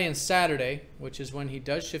Friday and Saturday, which is when he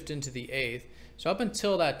does shift into the 8th. So up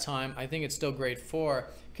until that time, I think it's still great for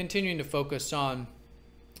continuing to focus on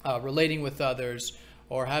relating with others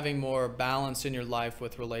or having more balance in your life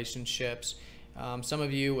with relationships. Some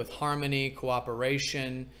of you with harmony,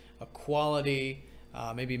 cooperation, equality,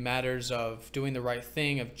 maybe matters of doing the right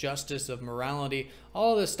thing, of justice, of morality,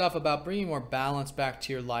 all of this stuff about bringing more balance back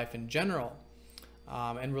to your life in general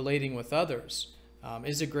and relating with others.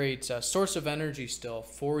 Is a great source of energy still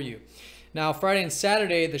for you. Now, Friday and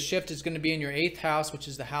Saturday, the shift is going to be in your 8th house, which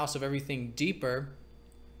is the house of everything deeper.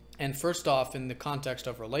 And first off, in the context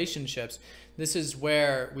of relationships, this is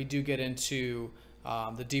where we do get into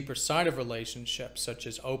the deeper side of relationships, such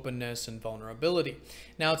as openness and vulnerability.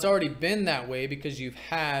 Now, it's already been that way because you've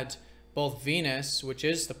had both Venus, which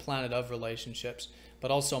is the planet of relationships,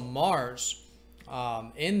 but also Mars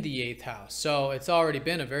in the 8th house. So it's already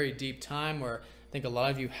been a very deep time where I think a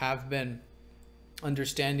lot of you have been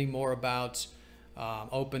understanding more about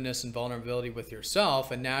openness and vulnerability with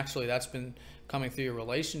yourself, and naturally that's been coming through your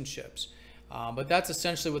relationships. But that's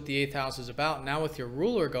essentially what the 8th house is about. Now with your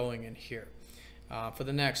ruler going in here, for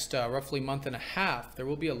the next roughly month and a half, there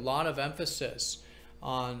will be a lot of emphasis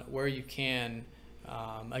on where you can,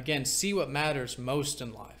 again, see what matters most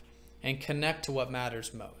in life and connect to what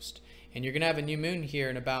matters most. And you're going to have a new moon here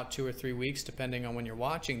in about 2 or 3 weeks, depending on when you're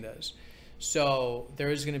watching this. So there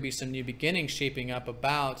is going to be some new beginnings shaping up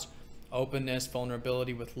about openness,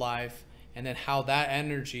 vulnerability with life, and then how that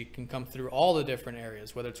energy can come through all the different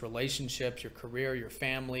areas, whether it's relationships, your career, your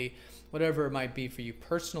family, whatever it might be for you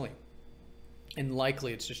personally. And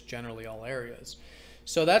likely it's just generally all areas.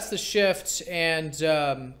 So that's the shift. And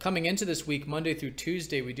coming into this week, Monday through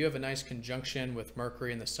Tuesday, we do have a nice conjunction with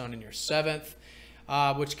Mercury and the Sun in your 7th.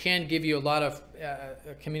 Which can give you a lot of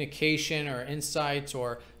communication or insights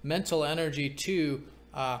or mental energy to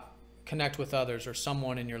connect with others or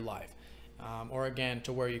someone in your life. Or again,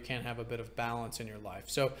 to where you can have a bit of balance in your life.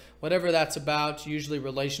 So whatever that's about, usually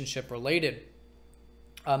relationship related,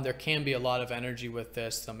 there can be a lot of energy with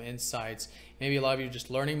this, some insights. Maybe a lot of you just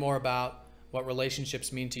learning more about what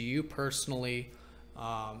relationships mean to you personally,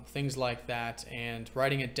 things like that, and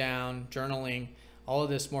writing it down, journaling. All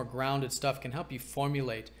of this more grounded stuff can help you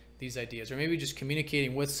formulate these ideas, or maybe just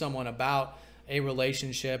communicating with someone about a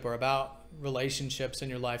relationship or about relationships in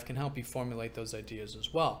your life can help you formulate those ideas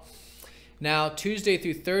as well. Now, Tuesday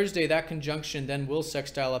through Thursday, that conjunction then will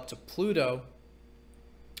sextile up to Pluto,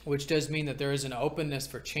 which does mean that there is an openness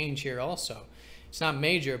for change here also. It's not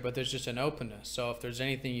major, but there's just an openness. So if there's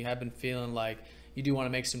anything you have been feeling like you do want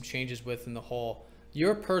to make some changes with in the whole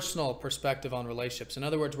your personal perspective on relationships. In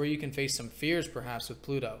other words, where you can face some fears perhaps with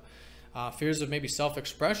Pluto. Fears of maybe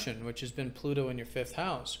self-expression, which has been Pluto in your 5th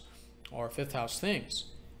house or 5th house things.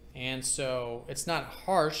 And so it's not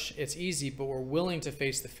harsh, it's easy, but we're willing to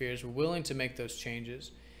face the fears. We're willing to make those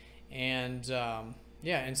changes. And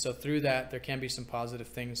and so through that, there can be some positive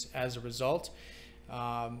things as a result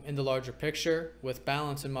in the larger picture with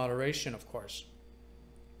balance and moderation, of course.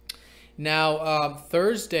 Now,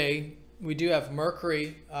 Thursday, we do have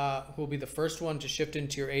Mercury, who will be the first one to shift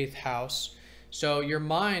into your 8th house. So your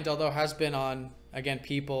mind, although has been on, again,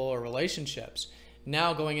 people or relationships,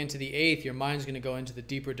 now going into the 8th, your mind's going to go into the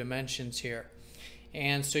deeper dimensions here.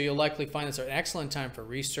 And so you'll likely find this an excellent time for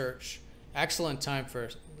research, excellent time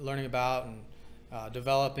for learning about and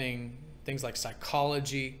developing things like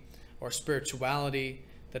psychology or spirituality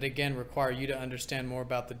that, again, require you to understand more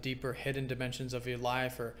about the deeper hidden dimensions of your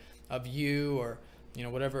life or of you or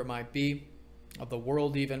whatever it might be, of the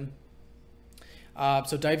world even.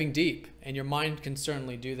 So diving deep, and your mind can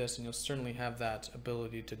certainly do this, and you'll certainly have that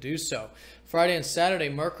ability to do so. Friday and Saturday,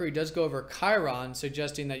 Mercury does go over Chiron,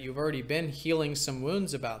 suggesting that you've already been healing some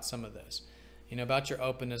wounds about some of this, about your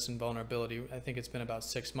openness and vulnerability. I think it's been about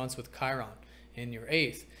 6 months with Chiron in your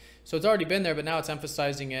 8th. So it's already been there, but now it's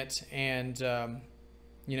emphasizing it. And,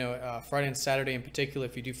 Friday and Saturday in particular,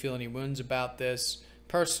 if you do feel any wounds about this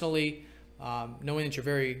personally, knowing that you're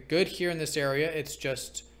very good here in this area, it's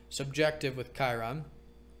just subjective with Chiron.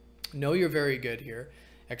 Know you're very good here,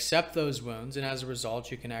 accept those wounds, and as a result,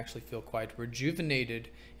 you can actually feel quite rejuvenated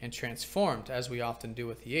and transformed, as we often do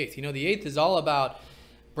with the 8th. The 8th is all about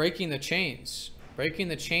breaking the chains breaking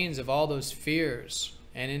the chains of all those fears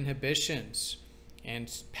and inhibitions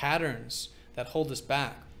and patterns that hold us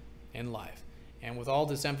back in life. And with all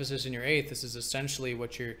this emphasis in your 8th, this is essentially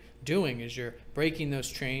what you're doing, is you're breaking those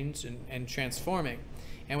chains and transforming.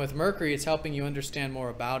 And with Mercury, it's helping you understand more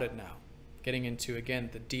about it now. Getting into, again,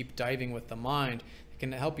 the deep diving with the mind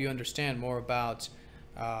can help you understand more about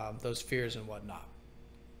those fears and whatnot.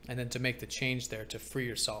 And then to make the change there, to free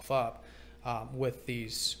yourself up with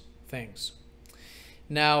these things.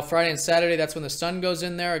 Now, Friday and Saturday, that's when the sun goes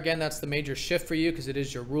in there. Again, that's the major shift for you because it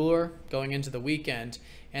is your ruler going into the weekend.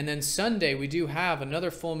 And then Sunday, we do have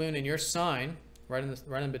another full moon in your sign, right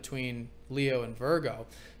in between Leo and Virgo.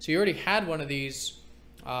 So you already had one of these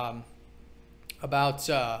about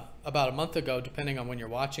a month ago, depending on when you're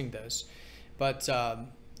watching this. But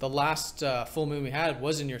the last full moon we had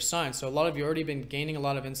was in your sign. So a lot of you already been gaining a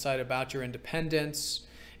lot of insight about your independence.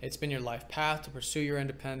 It's been your life path to pursue your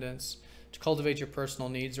independence, to cultivate your personal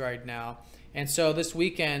needs right now. And so this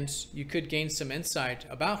weekend, you could gain some insight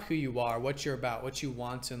about who you are, what you're about, what you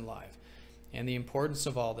want in life, and the importance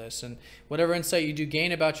of all this. And whatever insight you do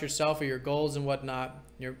gain about yourself or your goals and whatnot,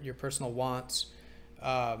 your personal wants,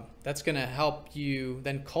 that's going to help you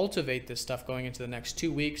then cultivate this stuff going into the next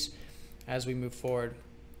 2 weeks as we move forward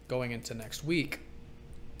going into next week.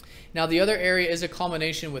 Now, the other area is a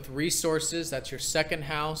culmination with resources. That's your second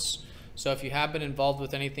house. So if you have been involved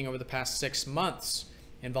with anything over the past 6 months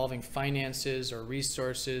involving finances or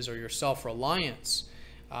resources or your self-reliance,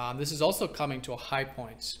 this is also coming to a high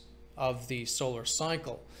point of the solar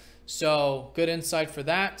cycle. So good insight for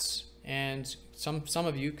that. And some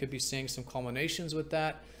of you could be seeing some culminations with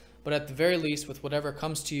that. But at the very least, with whatever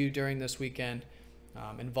comes to you during this weekend,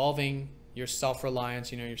 involving your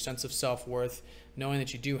self-reliance, your sense of self-worth, knowing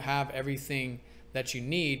that you do have everything that you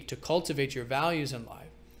need to cultivate your values in life,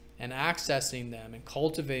 and accessing them and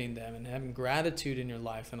cultivating them and having gratitude in your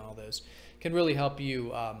life and all this can really help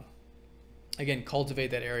you, again,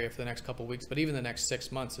 cultivate that area for the next couple of weeks, but even the next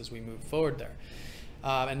 6 months as we move forward there.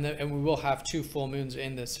 And we will have 2 full moons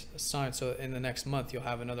in this sign. So in the next month, you'll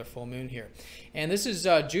have another full moon here. And this is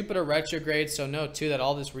Jupiter retrograde. So note too that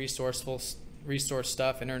all this resource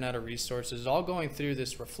stuff, Internet of Resources, is all going through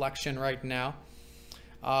this reflection right now.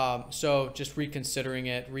 So just reconsidering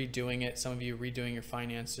it, redoing it. Some of you redoing your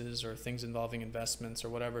finances or things involving investments or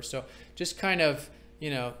whatever. So just kind of,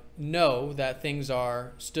 know that things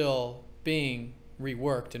are still being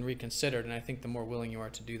reworked and reconsidered. And I think the more willing you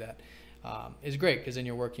are to do that is great, because then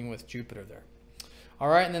you're working with Jupiter there. All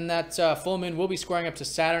right. And then that full moon will be squaring up to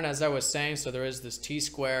Saturn, as I was saying. So there is this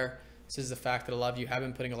T-square. This is the fact that a lot of you have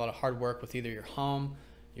been putting a lot of hard work with either your home,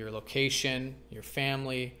 your location, your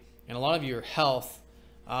family, and a lot of your health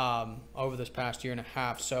over this past year and a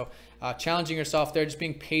half. So challenging yourself there, just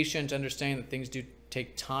being patient, understanding that things do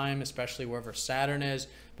take time, especially wherever Saturn is,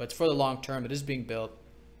 but it's for the long term. It is being built,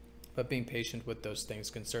 but being patient with those things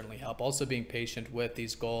can certainly help. Also being patient with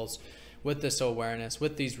these goals, with this awareness,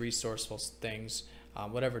 with these resourceful things,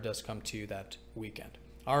 whatever does come to you that weekend.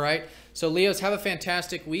 All right, so Leos, have a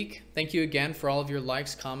fantastic week. Thank you again for all of your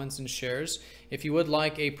likes, comments, and shares. If you would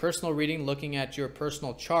like a personal reading looking at your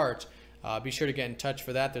personal chart, be sure to get in touch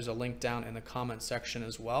for that. There's a link down in the comment section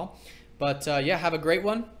as well. But yeah, have a great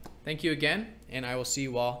one. Thank you again, and I will see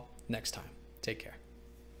you all next time. Take care.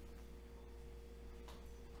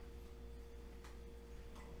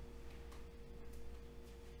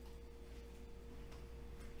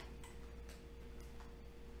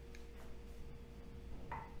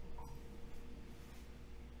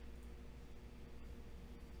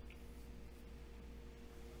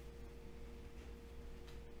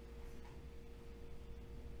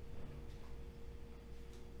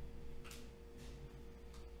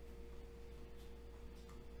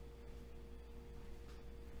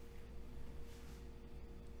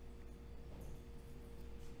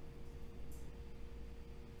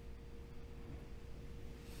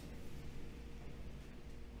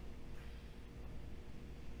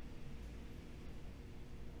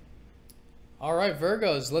 All right,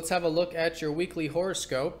 Virgos, let's have a look at your weekly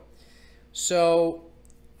horoscope. So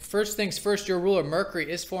first things first, your ruler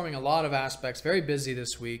Mercury is forming a lot of aspects, very busy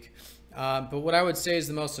this week. But what I would say is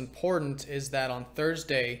the most important is that on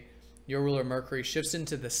Thursday, your ruler Mercury shifts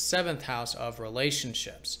into the 7th house of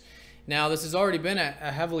relationships. Now, this has already been a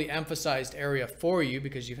heavily emphasized area for you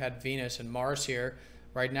because you've had Venus and Mars here.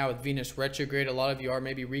 Right now with Venus retrograde, a lot of you are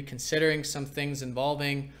maybe reconsidering some things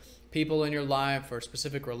involving people in your life or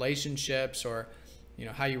specific relationships, or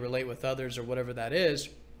how you relate with others or whatever that is.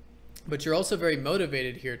 But you're also very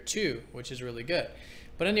motivated here too, which is really good.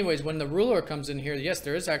 But anyways, when the ruler comes in here, yes,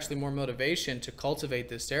 there is actually more motivation to cultivate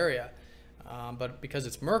this area. but because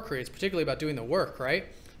it's Mercury, it's particularly about doing the work, right?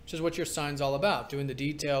 Which is what your sign's all about, doing the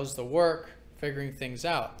details, the work, figuring things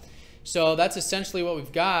out. So that's essentially what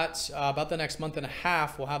we've got. About the next month and a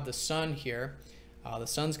half, we'll have the sun here. The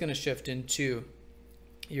sun's going to shift into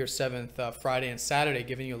your 7th Friday and Saturday,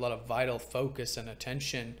 giving you a lot of vital focus and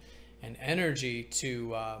attention and energy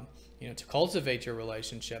to to cultivate your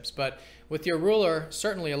relationships. But with your ruler,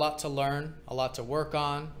 certainly a lot to learn, a lot to work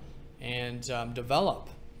on, and develop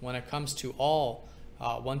when it comes to all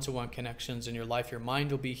one-to-one connections in your life. Your mind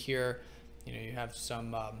will be here. You have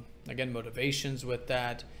some again, motivations with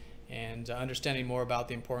that, and understanding more about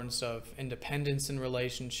the importance of independence in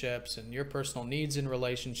relationships and your personal needs in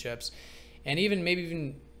relationships, and maybe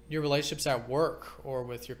even your relationships at work or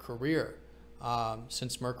with your career,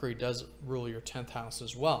 since Mercury does rule your 10th house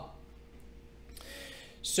as well.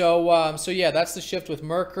 So yeah, that's the shift with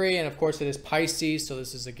Mercury, and of course it is Pisces. So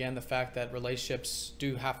this is again the fact that relationships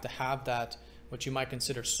do have to have that, what you might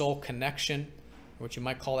consider soul connection, or what you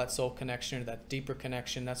might call that soul connection, or that deeper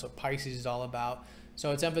connection. That's what Pisces is all about.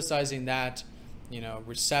 So it's emphasizing that,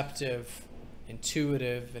 receptive,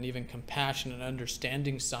 intuitive, and even compassionate and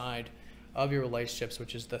understanding side of your relationships,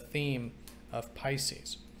 which is the theme of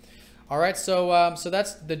Pisces. All right, so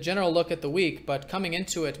that's the general look at the week, but coming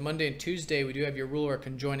into it, Monday and Tuesday, we do have your ruler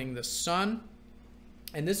conjoining the sun,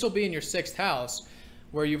 and this will be in your 6th house,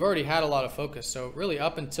 where you've already had a lot of focus. So really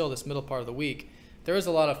up until this middle part of the week, there is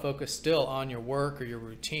a lot of focus still on your work or your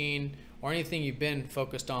routine or anything you've been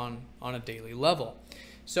focused on a daily level.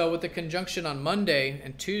 So with the conjunction on Monday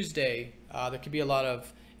and Tuesday, there could be a lot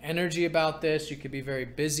of energy about this. You could be very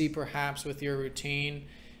busy perhaps with your routine.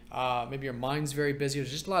 Maybe your mind's very busy.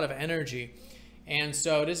 There's just a lot of energy. And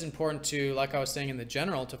so it is important to, like I was saying in the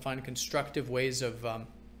general, to find constructive ways of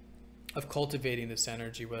cultivating this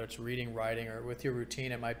energy, whether it's reading, writing, or with your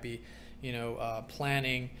routine. It might be,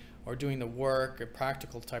 planning or doing the work or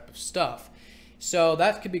practical type of stuff. So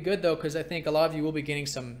that could be good though, because I think a lot of you will be getting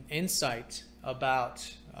some insight about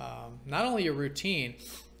not only your routine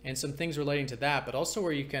and some things relating to that, but also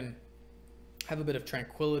where you can have a bit of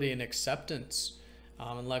tranquility and acceptance,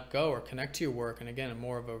 and let go or connect to your work, and again, in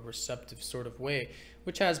more of a receptive sort of way,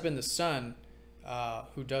 which has been the sun,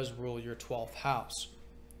 who does rule your 12th house.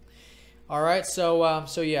 All right, so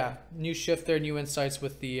yeah, new shift there, new insights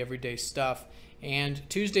with the everyday stuff. And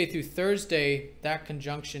Tuesday through Thursday, that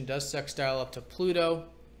conjunction does sextile up to Pluto,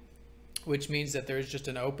 which means that there's just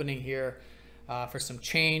an opening here for some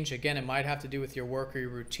change. Again, it might have to do with your work or your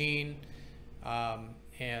routine,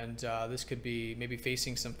 and this could be maybe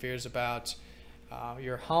facing some fears about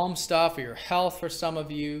your home stuff or your health for some of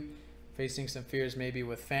you, facing some fears maybe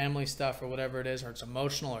with family stuff or whatever it is, or it's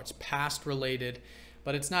emotional or it's past related,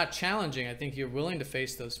 but it's not challenging. I think you're willing to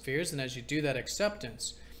face those fears, and as you do that,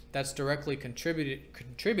 acceptance, that's directly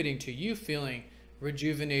contributing to you feeling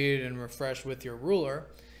rejuvenated and refreshed with your ruler,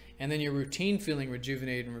 and then your routine feeling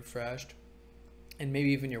rejuvenated and refreshed, and maybe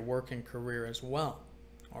even your work and career as well.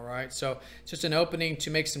 All right, so it's just an opening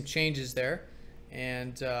to make some changes there,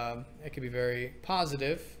 and it can be very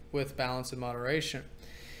positive with balance and moderation.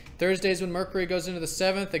 Thursdays when Mercury goes into the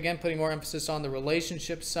 7th, again putting more emphasis on the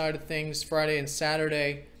relationship side of things. Friday and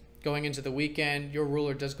Saturday going into the weekend, your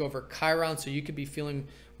ruler does go over Chiron, so you could be feeling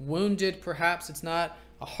wounded perhaps. It's not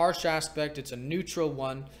a harsh aspect, it's a neutral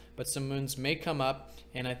one, but some wounds may come up,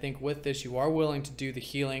 and I think with this you are willing to do the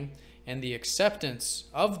healing and the acceptance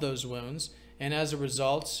of those wounds, and as a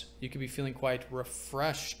result you could be feeling quite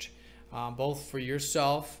refreshed, both for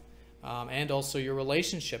yourself and also your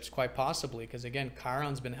relationships, quite possibly, because again,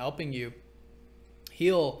 Chiron's been helping you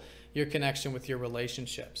heal your connection with your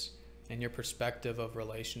relationships and your perspective of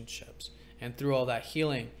relationships, and through all that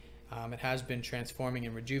healing, it has been transforming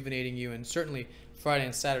and rejuvenating you, and certainly Friday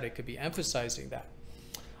and Saturday could be emphasizing that.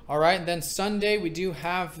 All right, and then Sunday we do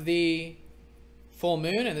have the full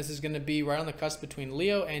moon, and this is going to be right on the cusp between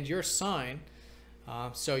Leo and your sign.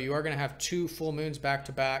 So you are going to have 2 full moons back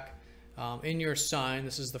to back in your sign.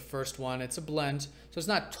 This is the first one. It's a blend, so it's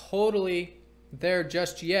not totally there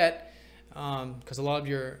just yet, because a lot of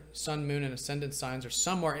your sun, moon, and ascendant signs are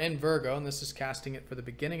somewhere in Virgo, and this is casting it for the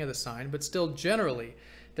beginning of the sign, but still generally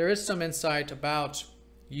there is some insight about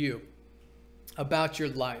you, about your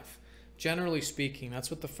life. Generally speaking, that's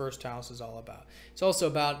what the first house is all about. It's also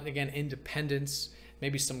about, again, independence,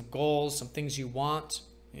 maybe some goals, some things you want.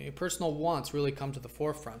 Your personal wants really come to the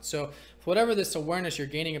forefront. So whatever this awareness you're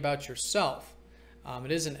gaining about yourself,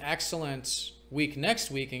 it is an excellent week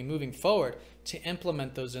next week and moving forward to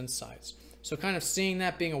implement those insights. So kind of seeing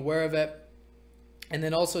that, being aware of it, and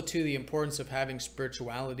then also to the importance of having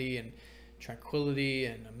spirituality and tranquility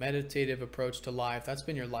and a meditative approach to life. That's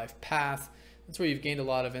been your life path. That's where you've gained a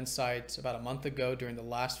lot of insights about a month ago during the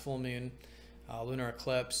last full moon, lunar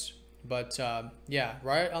eclipse. But yeah,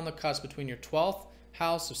 right on the cusp between your 12th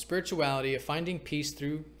house of spirituality, of finding peace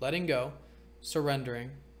through letting go,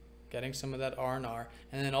 surrendering, getting some of that R&R,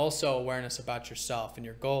 and then also awareness about yourself and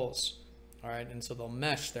your goals. All right, and so they'll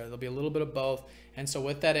mesh there. There'll be a little bit of both. And so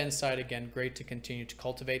with that insight, again, great to continue to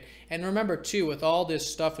cultivate. And remember too, with all this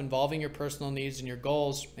stuff involving your personal needs and your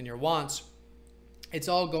goals and your wants, it's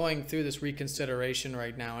all going through this reconsideration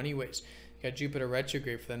right now anyways. You got Jupiter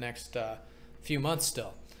retrograde for the next few months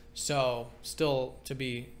still. So still to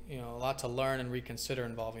be, a lot to learn and reconsider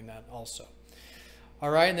involving that also. All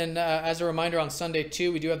right, and then as a reminder, on Sunday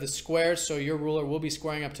too, we do have the squares. So your ruler will be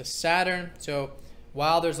squaring up to Saturn. So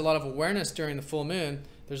while there's a lot of awareness during the full moon,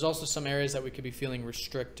 there's also some areas that we could be feeling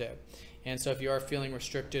restricted. And so if you are feeling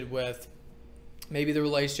restricted with maybe the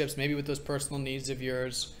relationships, maybe with those personal needs of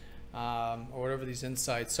yours, or whatever these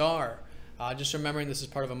insights are, just remembering this is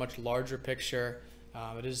part of a much larger picture.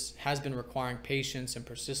 It has been requiring patience and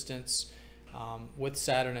persistence with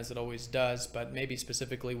Saturn, as it always does, but maybe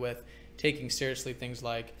specifically with taking seriously things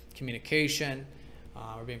like communication,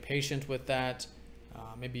 or being patient with that.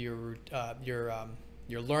 Maybe your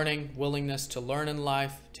learning, willingness to learn in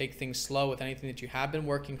life, take things slow with anything that you have been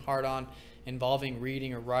working hard on, involving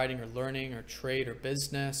reading or writing or learning or trade or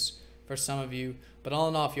business for some of you. But all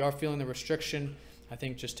in all, if you are feeling the restriction, I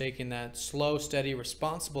think just taking that slow, steady,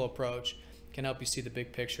 responsible approach can help you see the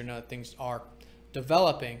big picture, know that things are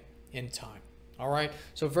developing in time. All right,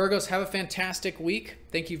 so Virgos, have a fantastic week.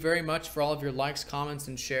 Thank you very much for all of your likes, comments,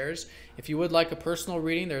 and shares. If you would like a personal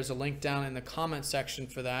reading, there's a link down in the comment section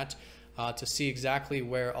for that to see exactly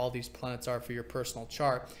where all these planets are for your personal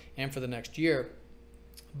chart and for the next year.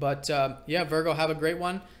 But yeah, Virgo, have a great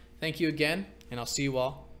one. Thank you again, and I'll see you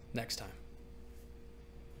all next time.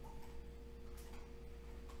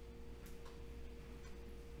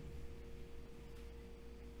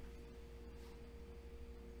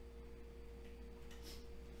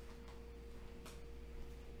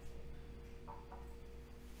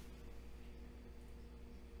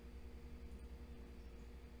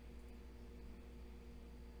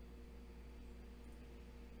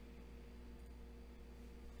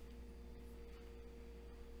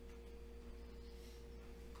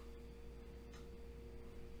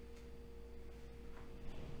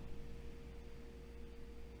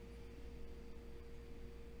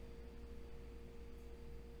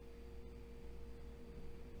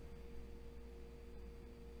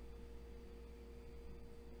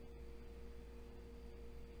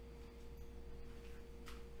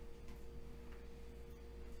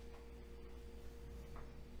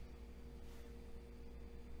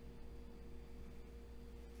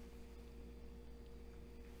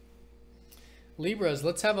 Libras,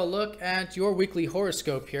 let's have a look at your weekly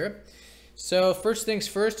horoscope here. So first things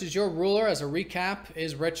first is your ruler, as a recap,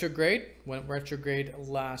 is retrograde. Went retrograde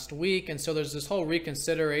last week, and so there's this whole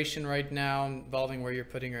reconsideration right now involving where you're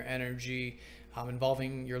putting your energy,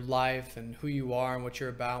 involving your life and who you are and what you're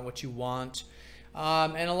about, what you want.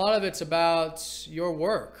 And a lot of it's about your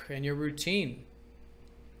work and your routine,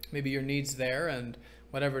 maybe your needs there, and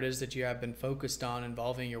whatever it is that you have been focused on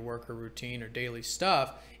involving your work or routine or daily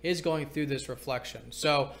stuff is going through this reflection.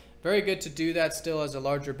 So very good to do that still as a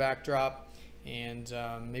larger backdrop, and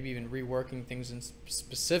maybe even reworking things in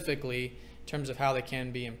specifically in terms of how they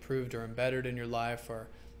can be improved or embedded in your life, or,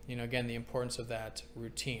 again, the importance of that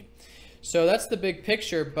routine. So that's the big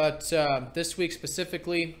picture, but this week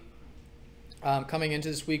specifically, coming into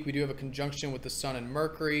this week, we do have a conjunction with the Sun and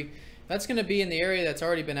Mercury. That's going to be in the area that's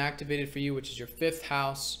already been activated for you, which is your 5th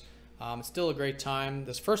house. It's still a great time,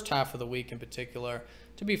 this first half of the week in particular,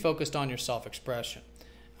 to be focused on your self-expression.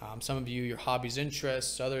 Some of you, your hobbies,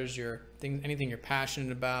 interests; others, anything you're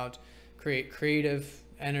passionate about, create creative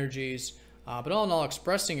energies, but all in all,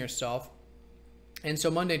 expressing yourself. And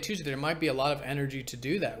so Monday and Tuesday, there might be a lot of energy to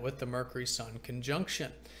do that with the Mercury-Sun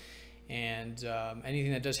conjunction. And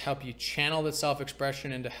anything that does help you channel the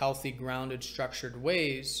self-expression into healthy, grounded, structured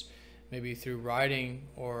ways, maybe through writing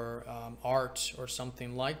or art or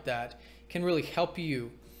something like that, can really help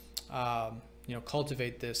you,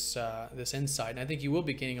 cultivate this this insight. And I think you will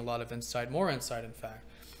be gaining a lot of insight, more insight, in fact,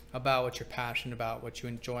 about what you're passionate about, what you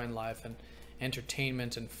enjoy in life, and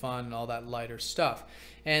entertainment and fun and all that lighter stuff.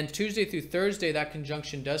 And Tuesday through Thursday, that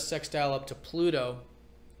conjunction does sextile up to Pluto.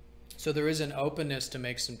 So there is an openness to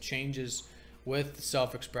make some changes with the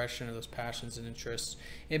self-expression of those passions and interests.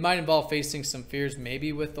 It might involve facing some fears,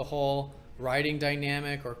 maybe with the whole writing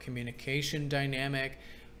dynamic or communication dynamic,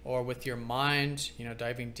 or with your mind,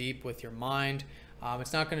 diving deep with your mind.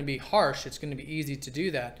 It's not going to be harsh. It's going to be easy to do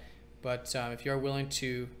that. But if you're willing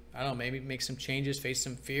to I don't know, maybe make some changes, face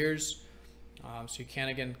some fears. So you can,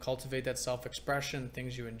 again, cultivate that self-expression,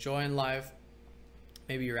 things you enjoy in life,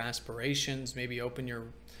 maybe your aspirations, maybe open your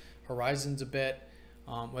horizons a bit.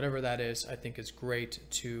 Whatever that is, I think is great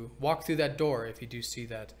to walk through that door if you do see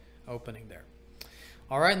that opening there.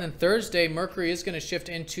 All right, and then Thursday, Mercury is going to shift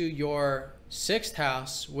into your 6th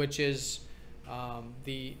house, which is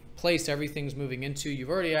the place everything's moving into. You've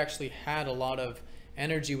already actually had a lot of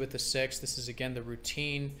energy with the 6th. This is, again, the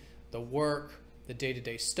routine, the work, the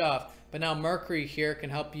day-to-day stuff. But now Mercury here can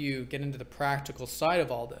help you get into the practical side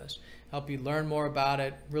of all this, help you learn more about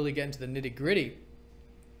it, really get into the nitty-gritty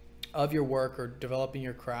of your work or developing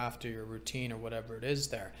your craft or your routine or whatever it is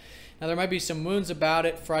there. Now there might be some wounds about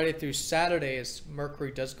it Friday through Saturday as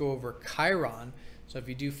Mercury does go over Chiron. So if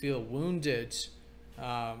you do feel wounded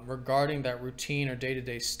regarding that routine or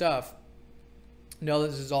day-to-day stuff, know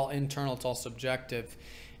this is all internal, it's all subjective.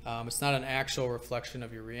 It's not an actual reflection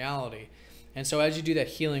of your reality. And so as you do that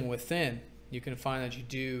healing within, you can find that you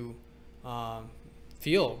do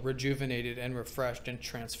feel rejuvenated and refreshed and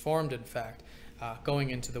transformed, in fact, going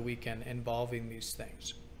into the weekend involving these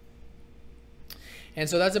things. And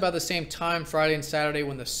so that's about the same time, Friday and Saturday,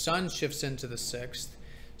 when the sun shifts into the 6th.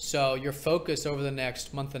 So your focus over the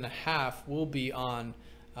next month and a half will be on,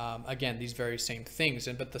 again, these very same things.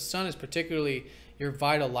 But the sun is particularly your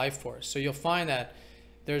vital life force. So you'll find that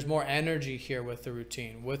there's more energy here with the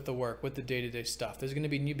routine, with the work, with the day-to-day stuff. There's going to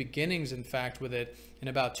be new beginnings, in fact, with it in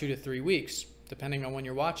about 2 to 3 weeks, depending on when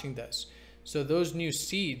you're watching this. So those new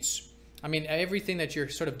seeds, I mean, everything that you're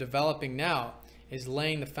sort of developing now is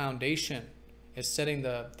laying the foundation, is setting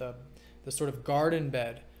the sort of garden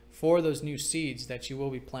bed for those new seeds that you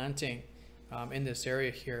will be planting in this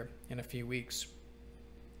area here in a few weeks.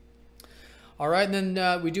 All right, and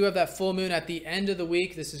then we do have that full moon at the end of the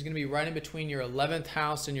week. This is going to be right in between your 11th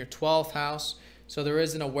house and your 12th house. So there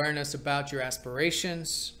is an awareness about your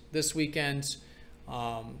aspirations this weekend,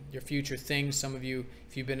 your future things, some of you,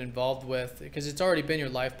 if you've been involved with, because it's already been your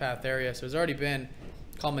life path area, so there's already been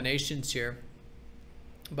culminations here.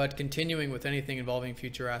 But continuing with anything involving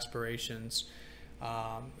future aspirations,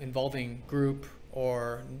 involving group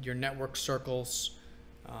or your network circles,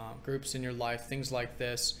 groups in your life, things like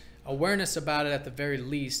this. Awareness about it at the very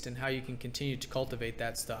least and how you can continue to cultivate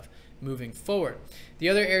that stuff moving forward. The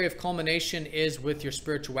other area of culmination is with your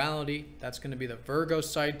spirituality. That's going to be the Virgo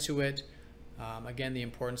side to it. Again, the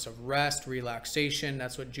importance of rest, relaxation.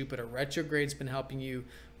 That's what Jupiter retrograde's been helping you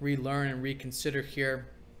relearn and reconsider here.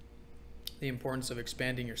 The importance of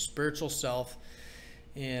expanding your spiritual self.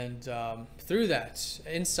 And through that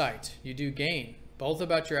insight, you do gain both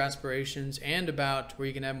about your aspirations and about where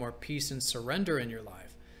you can have more peace and surrender in your life.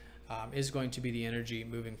 Is going to be the energy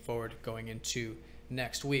moving forward going into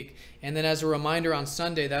next week. And then as a reminder, on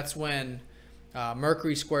Sunday, that's when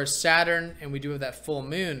Mercury squares Saturn, and we do have that full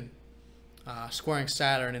moon squaring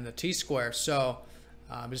Saturn in the T-square. So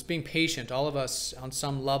just being patient, all of us on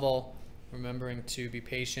some level, remembering to be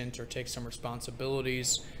patient or take some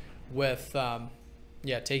responsibilities with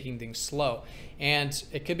taking things slow. And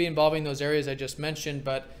it could be involving those areas I just mentioned,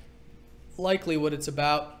 but likely what it's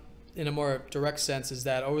about in a more direct sense is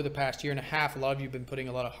that over the past year and a half, a lot of you have been putting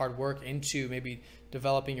a lot of hard work into maybe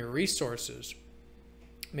developing your resources.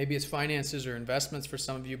 Maybe it's finances or investments for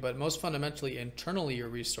some of you, but most fundamentally, internally, your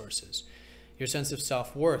resources, your sense of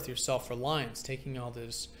self-worth, your self-reliance, taking all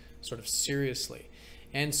this sort of seriously.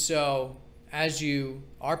 And so as you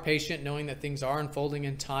are patient, knowing that things are unfolding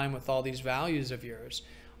in time with all these values of yours,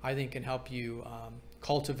 I think can help you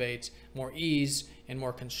cultivate more ease and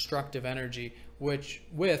more constructive energy, which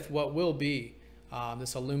with what will be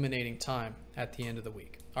this illuminating time at the end of the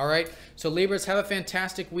week. All right, so Libras, have a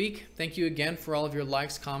fantastic week. Thank you again for all of your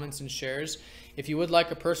likes, comments, and shares. If you would like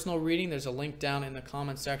a personal reading, there's a link down in the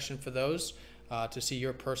comment section for those to see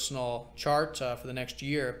your personal chart for the next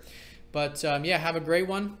year. But yeah, have a great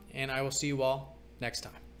one, and I will see you all next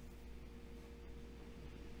time.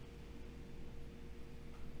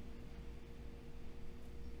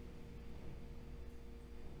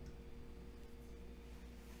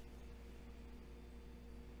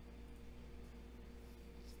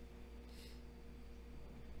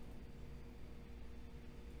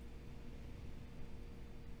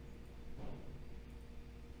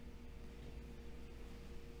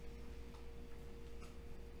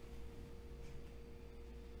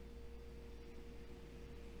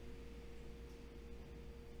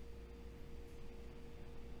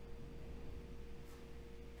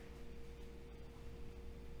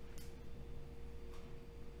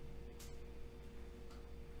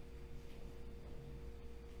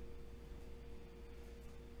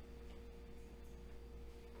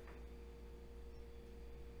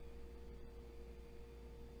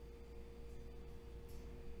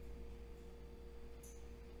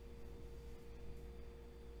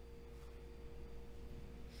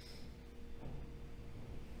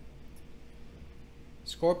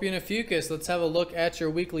 Scorpio and Ophiuchus, let's have a look at your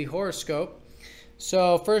weekly horoscope.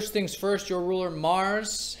 So first things first, your ruler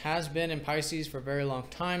Mars has been in Pisces for a very long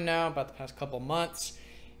time now, about the past couple months.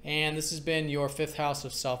 And this has been your 5th house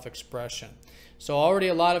of self-expression. So already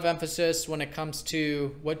a lot of emphasis when it comes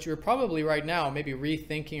to what you're probably right now maybe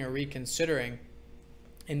rethinking or reconsidering,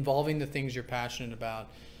 involving the things you're passionate about,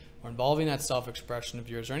 or involving that self-expression of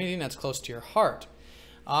yours, or anything that's close to your heart.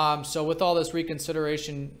 So with all this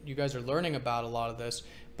reconsideration, you guys are learning about a lot of this.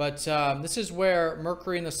 But this is where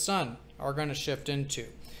Mercury and the Sun are going to shift into.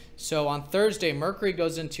 So on Thursday, Mercury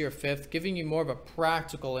goes into your 5th, giving you more of a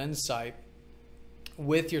practical insight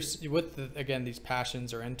with again, these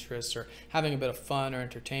passions or interests, or having a bit of fun or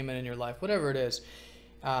entertainment in your life, whatever it is,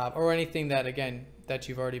 or anything that, again, that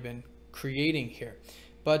you've already been creating here.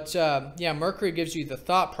 But yeah, Mercury gives you the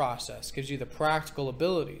thought process, gives you the practical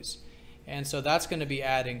abilities. And so that's going to be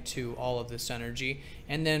adding to all of this energy.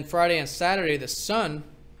 And then Friday and Saturday, the Sun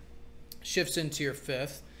shifts into your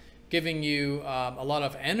 5th, giving you a lot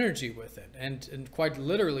of energy with it, and quite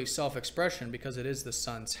literally self-expression, because it is the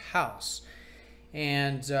Sun's house.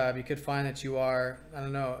 And you could find that you are, I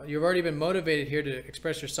don't know, you've already been motivated here to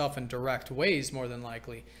express yourself in direct ways, more than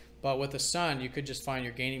likely. But with the Sun, you could just find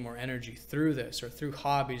you're gaining more energy through this, or through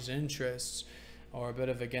hobbies, interests, or a bit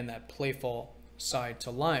of, again, that playful side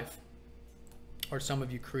to life. Or some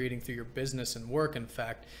of you creating through your business and work, in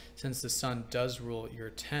fact, since the Sun does rule your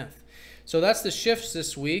 10th. So that's the shifts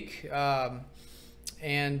this week. At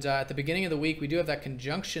the beginning of the week, we do have that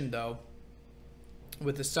conjunction, though,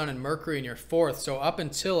 with the Sun and Mercury in your 4th. So up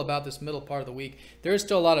until about this middle part of the week, there is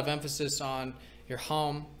still a lot of emphasis on your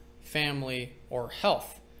home, family, or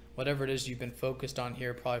health, whatever it is you've been focused on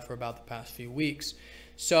here probably for about the past few weeks.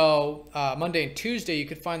 So Monday and Tuesday, you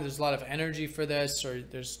could find there's a lot of energy for this, or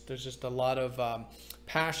there's just a lot of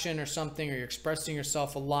passion or something, or you're expressing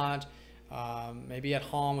yourself a lot, maybe at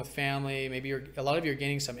home with family. Maybe a lot of you are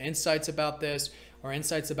gaining some insights about this, or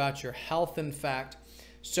insights about your health, in fact.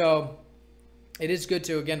 So it is good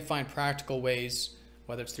to, again, find practical ways,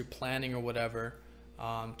 whether it's through planning or whatever,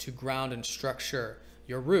 to ground and structure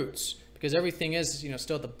your roots, because everything is,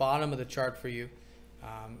 still at the bottom of the chart for you.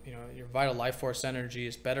 Your vital life force energy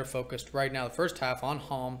is better focused right now, the first half, on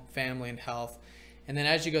home, family, and health. And then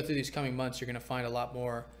as you go through these coming months, you're going to find a lot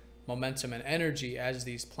more momentum and energy as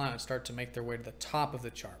these planets start to make their way to the top of the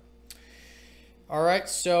chart. All right,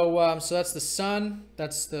 so that's the Sun.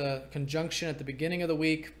 That's the conjunction at the beginning of the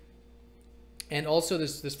week. And also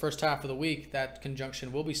this first half of the week, that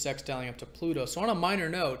conjunction will be sextiling up to Pluto. So on a minor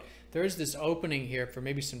note, there is this opening here for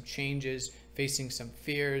maybe some changes, facing some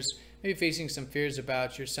fears, maybe facing some fears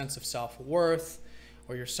about your sense of self-worth,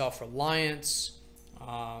 or your self-reliance,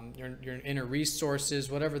 your inner resources,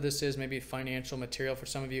 whatever this is, maybe financial, material for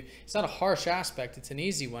some of you. It's not a harsh aspect, it's an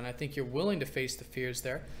easy one. I think you're willing to face the fears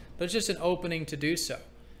there, but it's just an opening to do so.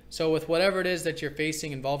 So with whatever it is that you're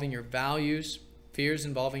facing involving your values, fears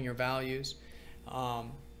involving your values,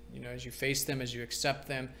 as you face them, as you accept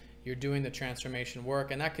them, you're doing the transformation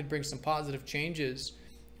work, and that could bring some positive changes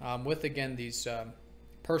with, again, these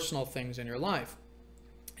personal things in your life,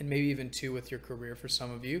 and maybe even too with your career for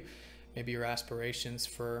some of you, maybe your aspirations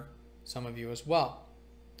for some of you as well.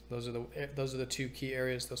 Those are the two key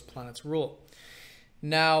areas those planets rule.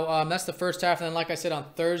 Now that's the first half, and then, like I said, on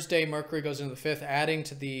Thursday, Mercury goes into the 5th, adding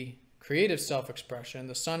to the creative self-expression.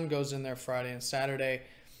 The Sun goes in there Friday and Saturday,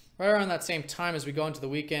 right around that same time as we go into the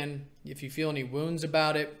weekend. If you feel any wounds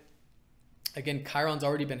about it, again, Chiron's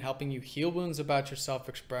already been helping you heal wounds about your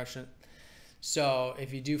self-expression. So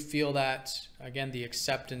if you do feel that, again, the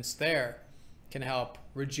acceptance there can help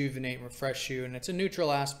rejuvenate and refresh you, and it's a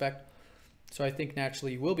neutral aspect. So I think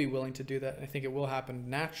naturally you will be willing to do that. I think it will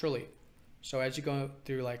happen naturally. So as you go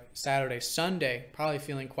through like Saturday, Sunday, probably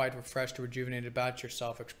feeling quite refreshed or rejuvenated about your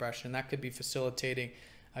self-expression, that could be facilitating,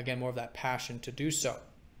 again, more of that passion to do so.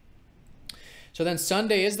 So then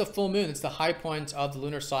Sunday is the full moon. It's the high point of the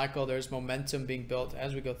lunar cycle. There's momentum being built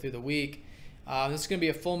as we go through the week. This is going to be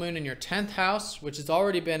a full moon in your 10th house, which has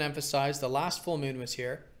already been emphasized. The last full moon was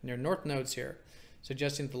here, and your north node's here,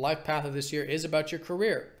 suggesting that the life path of this year is about your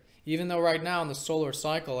career. Even though right now in the solar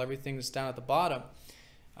cycle, everything's down at the bottom,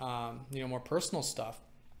 more personal stuff.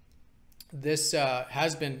 This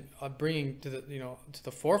has been bringing to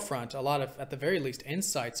the forefront a lot of, at the very least,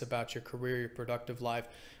 insights about your career, your productive life,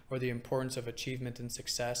 or the importance of achievement and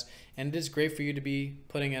success. And it is great for you to be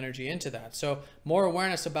putting energy into that. So more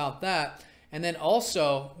awareness about that. And then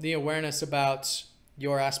also the awareness about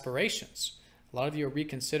your aspirations. A lot of you are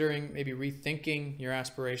reconsidering, maybe rethinking your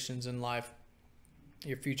aspirations in life,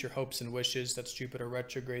 your future hopes and wishes. That's Jupiter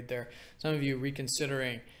retrograde there. Some of you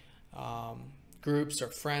reconsidering groups or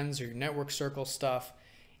friends or your network circle stuff.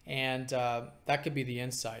 And that could be the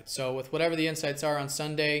insight. So with whatever the insights are on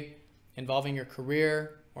Sunday, involving your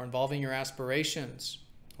career or involving your aspirations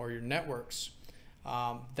or your networks,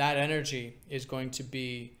 that energy is going to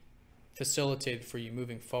be facilitated for you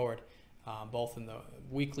moving forward, both in the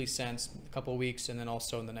weekly sense, a couple of weeks, and then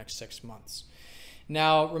also in the next 6 months.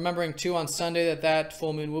 Now, remembering too on Sunday that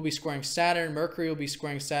full moon will be squaring Saturn, Mercury will be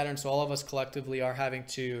squaring Saturn, so all of us collectively are having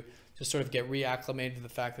to just sort of get reacclimated to the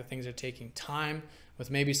fact that things are taking time with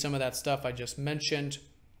maybe some of that stuff I just mentioned.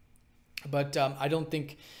 But I don't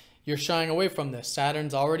think you're shying away from this.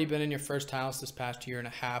 Saturn's already been in your first house this past year and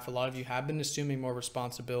a half. A lot of you have been assuming more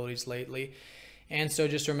responsibilities lately. And so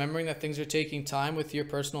just remembering that things are taking time with your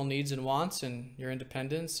personal needs and wants and your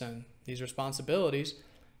independence and these responsibilities,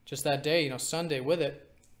 just that day, Sunday with it.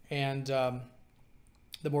 And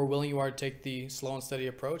the more willing you are to take the slow and steady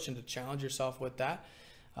approach and to challenge yourself with that,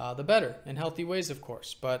 the better, in healthy ways, of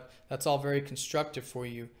course. But that's all very constructive for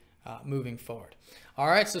you moving forward. All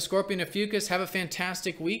right, so Scorpio and Ophiuchus, have a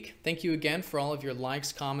fantastic week. Thank you again for all of your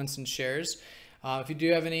likes, comments, and shares. If you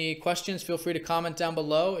do have any questions, feel free to comment down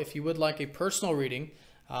below. If you would like a personal reading,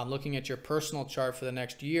 looking at your personal chart for the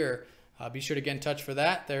next year, be sure to get in touch for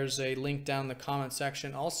that. There's a link down in the comment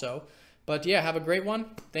section also. But yeah, have a great one.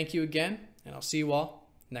 Thank you again, and I'll see you all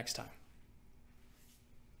next time.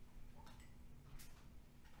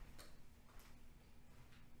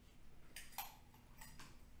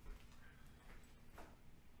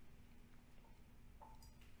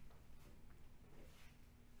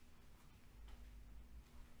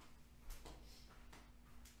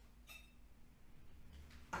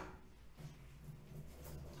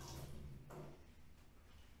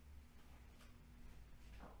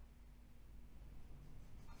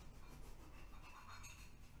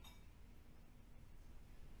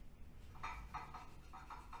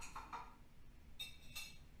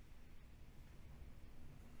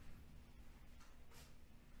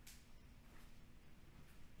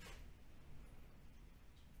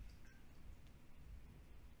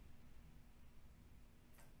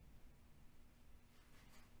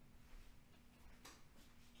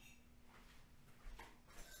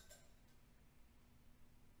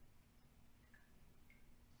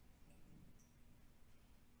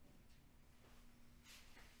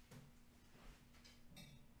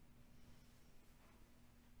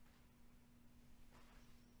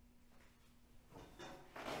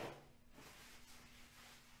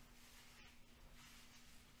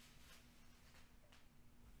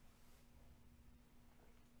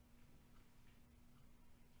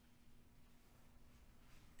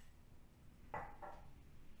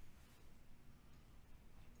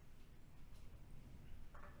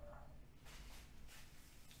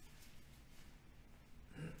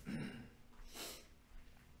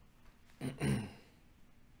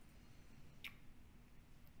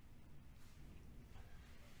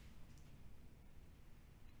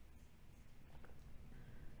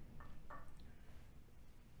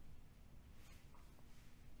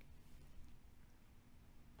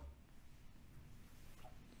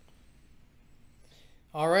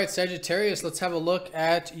 All right, Sagittarius, let's have a look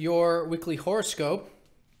at your weekly horoscope.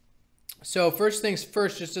 So first things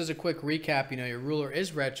first, just as a quick recap, your ruler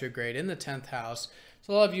is retrograde in the 10th house.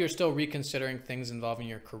 So a lot of you are still reconsidering things involving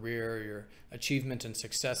your career, your achievement and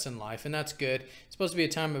success in life, and that's good. It's supposed to be a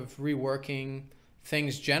time of reworking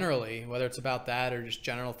things generally, whether it's about that or just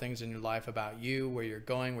general things in your life about you, where you're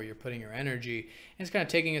going, where you're putting your energy. And it's kind of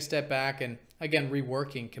taking a step back, and again,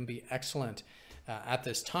 reworking can be excellent at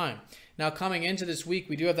this time. Now, coming into this week,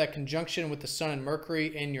 we do have that conjunction with the Sun and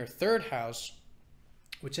Mercury in your 3rd house,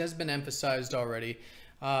 which has been emphasized already,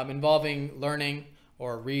 involving learning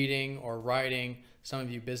or reading or writing, some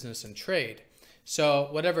of you business and trade. So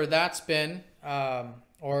whatever that's been,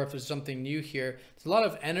 or if there's something new here, there's a lot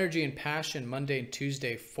of energy and passion Monday and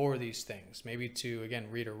Tuesday for these things, maybe to, again,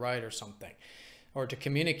 read or write or something, or to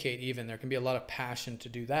communicate even. There can be a lot of passion to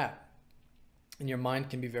do that. And your mind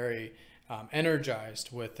can be very energized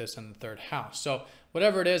with this in the 3rd house. So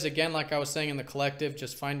whatever it is, again, like I was saying in the collective,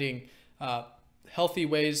 just finding healthy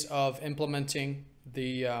ways of implementing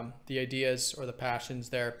the ideas or the passions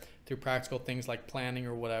there through practical things like planning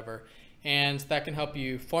or whatever. And that can help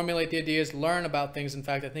you formulate the ideas, learn about things. In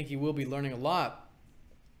fact, I think you will be learning a lot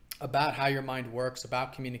about how your mind works,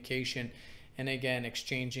 about communication, and again,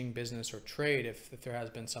 exchanging business or trade if there has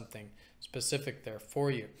been something specific there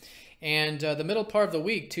for you. And the middle part of the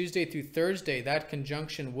week, Tuesday through Thursday, that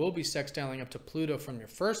conjunction will be sextiling up to Pluto from your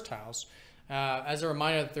 1st house. As a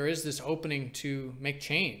reminder that there is this opening to make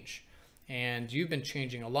change. And you've been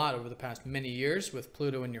changing a lot over the past many years with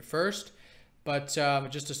Pluto in your 1st. But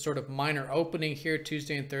just a sort of minor opening here,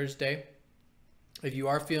 Tuesday and Thursday. If you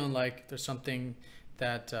are feeling like there's something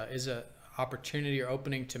that is an opportunity or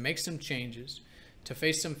opening to make some changes, to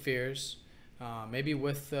face some fears, maybe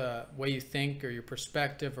with the way you think or your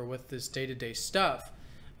perspective or with this day-to-day stuff,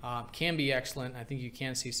 can be excellent. I think you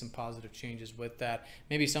can see some positive changes with that.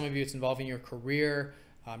 Maybe some of you it's involving your career,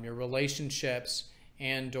 your relationships,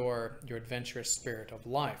 and or your adventurous spirit of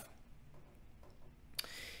life.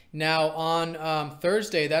 Now on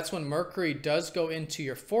Thursday, that's when Mercury does go into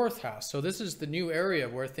your 4th house. So this is the new area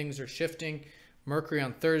where things are shifting. Mercury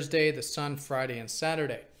on Thursday, the Sun Friday and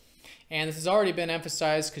Saturday. And this has already been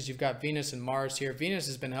emphasized because you've got Venus and Mars here. Venus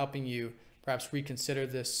has been helping you perhaps reconsider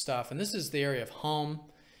this stuff. And this is the area of home.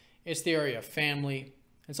 It's the area of family.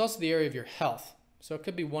 It's also the area of your health. So it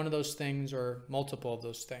could be one of those things or multiple of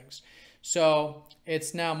those things. So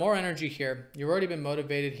it's now more energy here. You've already been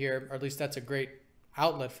motivated here, or at least that's a great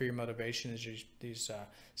outlet for your motivation, is these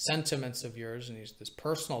sentiments of yours and this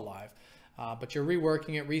personal life. But you're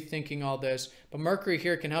reworking it, rethinking all this. But Mercury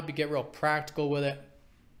here can help you get real practical with it.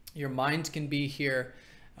 Your mind can be here,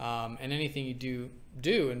 and anything you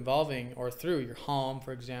do involving or through your home,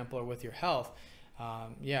 for example, or with your health.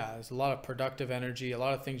 Yeah, there's a lot of productive energy, a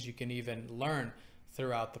lot of things you can even learn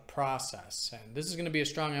throughout the process. And this is going to be a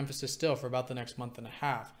strong emphasis still for about the next month and a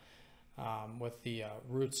half. With the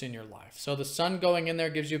roots in your life. So the Sun going in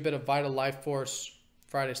there gives you a bit of vital life force.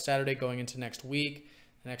 Friday, Saturday going into next week.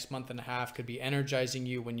 The next month and a half could be energizing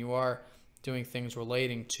you when you are doing things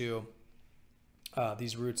relating to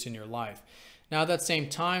these roots in your life. Now at that same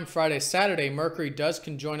time, Friday, Saturday, Mercury does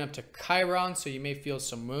conjoin up to Chiron, so you may feel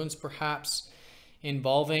some wounds perhaps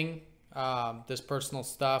involving this personal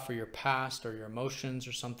stuff or your past or your emotions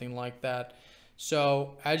or something like that.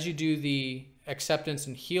 So as you do the acceptance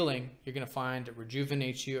and healing, you're going to find it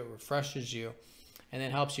rejuvenates you, it refreshes you, and then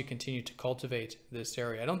helps you continue to cultivate this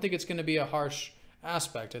area. I don't think it's going to be a harsh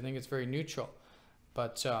aspect. I think it's very neutral,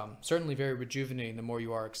 but certainly very rejuvenating the more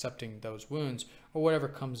you are accepting those wounds or whatever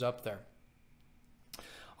comes up there.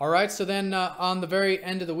 All right, so then on the very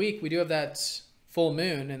end of the week, we do have that full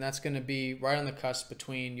moon, and that's going to be right on the cusp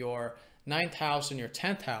between your 9th house and your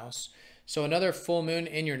 10th house. So another full moon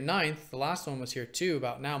in your 9th, the last one was here too,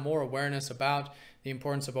 about now more awareness about the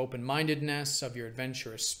importance of open-mindedness, of your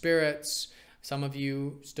adventurous spirits. Some of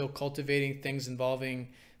you still cultivating things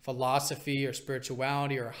involving philosophy or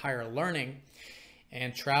spirituality or higher learning,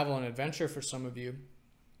 and travel and adventure for some of you.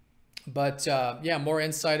 But yeah, more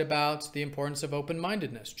insight about the importance of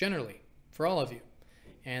open-mindedness generally for all of you.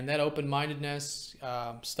 And that open-mindedness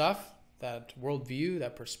stuff, that worldview,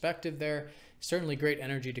 that perspective there, certainly great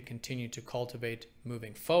energy to continue to cultivate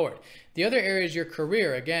moving forward. The other area is your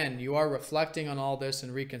career. Again, you are reflecting on all this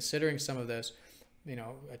and reconsidering some of this,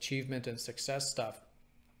 achievement and success stuff.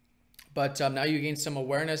 But now you gain some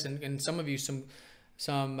awareness, and some of you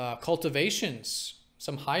some cultivations,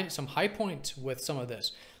 some high point with some of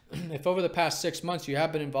this. If over the past 6 months you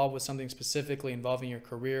have been involved with something specifically involving your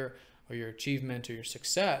career or your achievement or your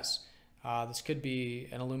success, this could be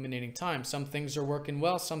an illuminating time. Some things are working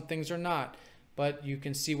well, some things are not. But you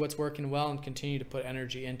can see what's working well and continue to put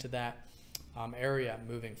energy into that area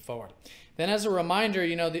moving forward. Then as a reminder,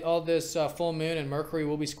 all this full moon and Mercury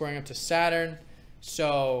will be squaring up to Saturn.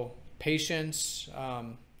 So patience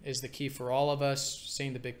is the key for all of us,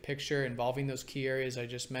 seeing the big picture, involving those key areas I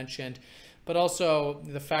just mentioned. But also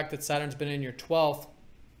the fact that Saturn's been in your 12th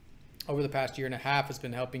over the past year and a half has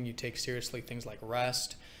been helping you take seriously things like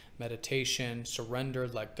rest, meditation, surrender,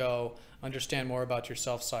 let go, understand more about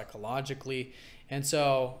yourself psychologically. And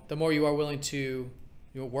so the more you are willing to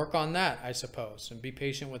work on that, I suppose, and be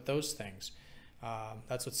patient with those things.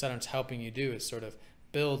 That's what Saturn's helping you do, is sort of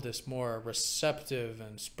build this more receptive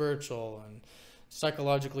and spiritual and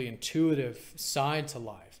psychologically intuitive side to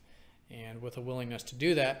life. And with a willingness to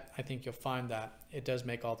do that, I think you'll find that it does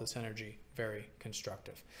make all this energy very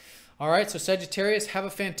constructive. All right, so Sagittarius, have a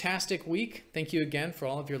fantastic week. Thank you again for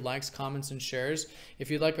all of your likes, comments, and shares.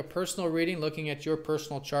 If you'd like a personal reading looking at your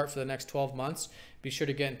personal chart for the next 12 months, be sure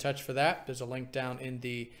to get in touch for that. There's a link down in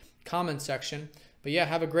the comment section. But yeah,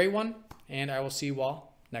 have a great one, and I will see you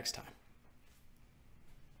all next time.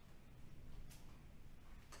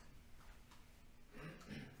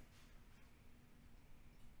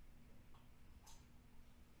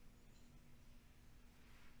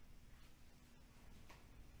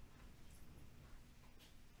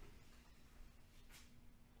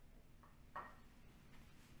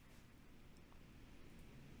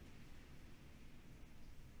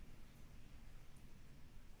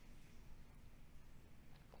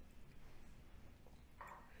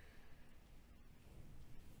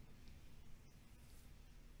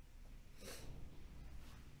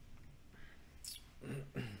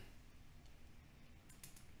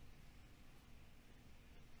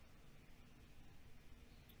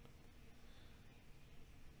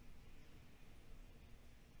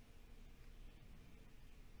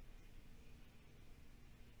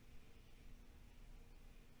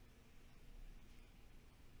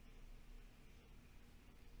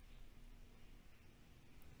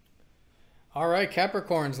 All right,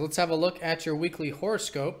 Capricorns, let's have a look at your weekly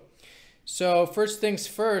horoscope. So first things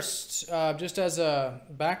first, just as a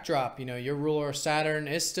backdrop, your ruler Saturn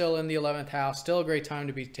is still in the 11th house, still a great time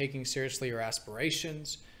to be taking seriously your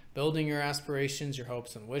aspirations, building your aspirations, your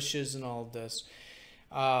hopes and wishes and all of this.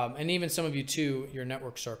 And even some of you too, your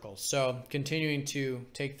network circles. So continuing to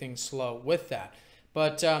take things slow with that.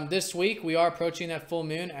 But this week we are approaching that full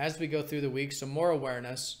moon as we go through the week, so more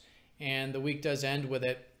awareness. And the week does end with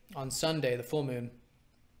it on Sunday, the full moon,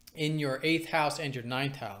 in your 8th house and your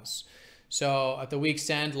 9th house. So at the week's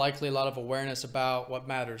end, likely a lot of awareness about what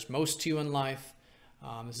matters most to you in life.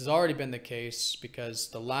 This has already been the case because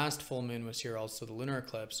the last full moon was here, also the lunar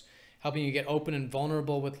eclipse, helping you get open and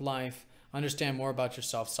vulnerable with life, understand more about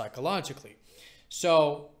yourself psychologically.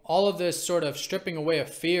 So all of this sort of stripping away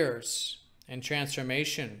of fears and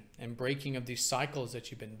transformation and breaking of these cycles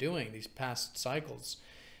that you've been doing, these past cycles,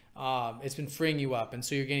 it's been freeing you up. And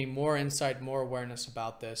so you're gaining more insight, more awareness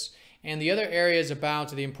about this. And the other areas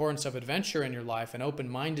about the importance of adventure in your life and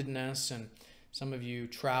open-mindedness, and some of you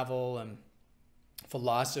travel and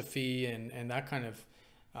philosophy and that kind of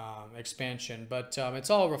expansion. But it's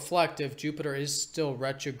all reflective. Jupiter is still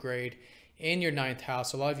retrograde in your 9th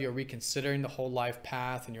house. A lot of you are reconsidering the whole life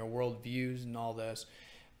path and your worldviews and all this.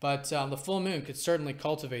 But the full moon could certainly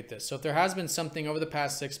cultivate this. So if there has been something over the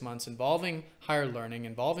past 6 months involving higher learning,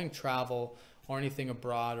 involving travel or anything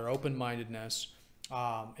abroad or open-mindedness,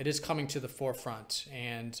 it is coming to the forefront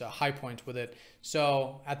and a high point with it.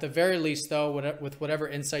 So at the very least, though, with whatever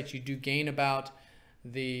insight you do gain about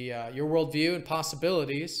your worldview and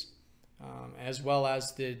possibilities, as well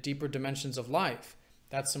as the deeper dimensions of life,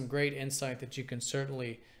 that's some great insight that you can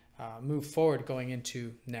certainly move forward going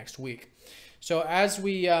into next week. So as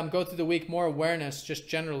we go through the week, more awareness just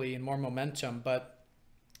generally and more momentum. But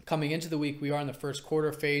coming into the week, we are in the first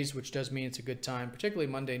quarter phase, which does mean it's a good time, particularly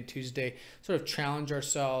Monday and Tuesday, sort of challenge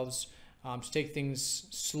ourselves to take things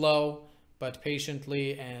slow but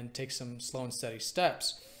patiently and take some slow and steady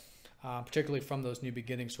steps, particularly from those new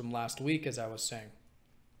beginnings from last week, as I was saying.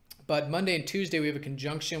 But Monday and Tuesday, we have a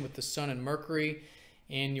conjunction with the Sun and Mercury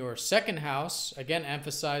in your 2nd house, again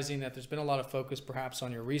emphasizing that there's been a lot of focus perhaps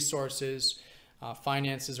on your resources,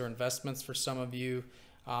 finances or investments for some of you.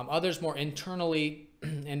 Others more internally,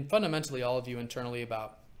 and fundamentally all of you internally,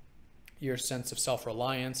 about your sense of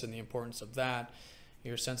self-reliance and the importance of that,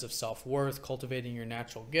 your sense of self-worth, cultivating your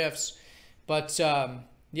natural gifts. But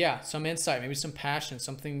yeah, some insight, maybe some passion,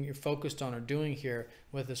 something you're focused on or doing here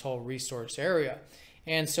with this whole resource area.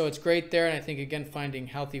 And so it's great there. And I think, again, finding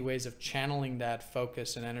healthy ways of channeling that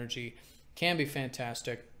focus and energy can be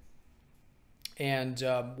fantastic. And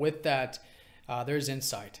with that, there's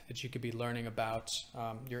insight that you could be learning about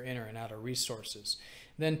your inner and outer resources.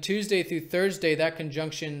 Then Tuesday through Thursday, that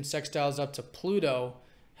conjunction sextiles up to Pluto,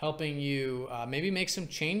 helping you maybe make some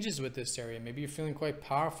changes with this area. Maybe you're feeling quite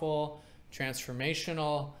powerful,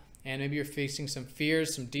 transformational, and maybe you're facing some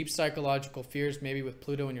fears, some deep psychological fears, maybe with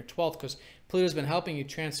Pluto in your 12th, because Pluto's been helping you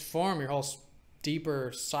transform your whole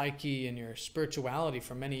deeper psyche and your spirituality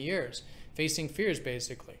for many years, facing fears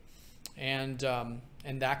basically. And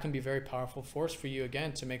that can be a very powerful force for you,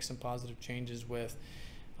 again, to make some positive changes with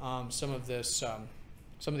some of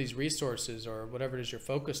these resources or whatever it is you're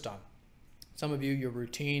focused on. Some of you, your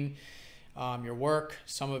routine, your work.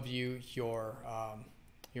 Some of you, your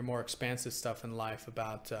more expansive stuff in life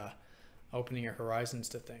about opening your horizons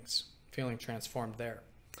to things, feeling transformed there.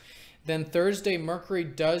 Then Thursday, Mercury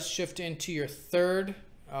does shift into your 3rd,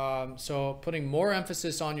 so putting more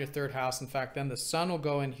emphasis on your 3rd house. In fact, then the Sun will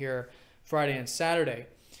go in here Friday and Saturday.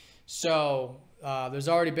 So there's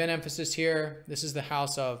already been emphasis here. This is the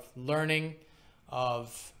house of learning,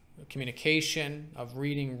 of communication, of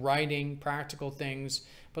reading, writing, practical things,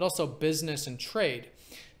 but also business and trade.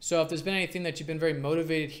 So if there's been anything that you've been very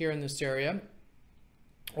motivated here in this area,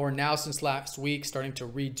 or now since last week starting to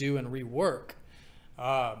redo and rework,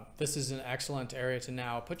 this is an excellent area to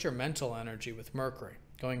now put your mental energy with Mercury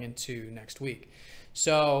going into next week.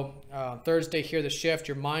 So Thursday here, the shift,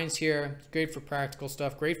 your mind's here. It's great for practical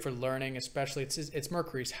stuff, great for learning, especially it's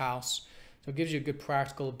Mercury's house. So it gives you a good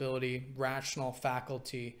practical ability, rational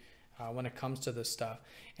faculty when it comes to this stuff.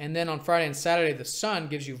 And then on Friday and Saturday, the Sun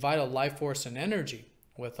gives you vital life force and energy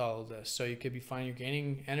with all of this. So you could be finding you're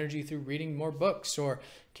gaining energy through reading more books or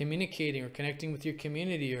communicating or connecting with your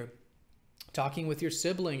community or talking with your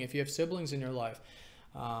sibling if you have siblings in your life.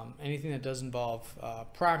 Anything that does involve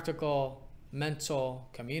practical, mental,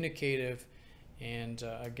 communicative, and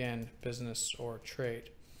again, business or trade.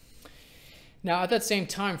 Now, at that same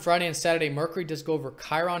time, Friday and Saturday, Mercury does go over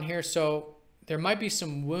Chiron here. So there might be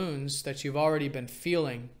some wounds that you've already been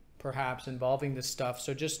feeling perhaps involving this stuff.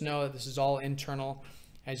 So just know that this is all internal.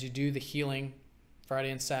 As you do the healing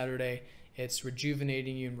Friday and Saturday, it's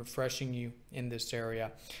rejuvenating you and refreshing you in this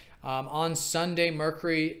area. On Sunday,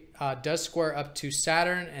 Mercury does square up to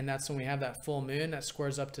Saturn, and that's when we have that full moon that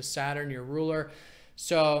squares up to Saturn, your ruler.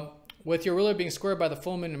 So with your ruler being squared by the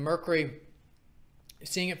full moon and Mercury,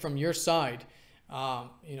 seeing it from your side,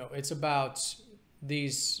 you know, it's about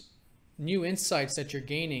these new insights that you're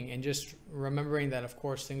gaining, and just remembering that, of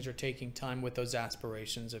course, things are taking time with those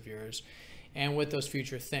aspirations of yours and with those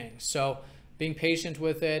future things. So being patient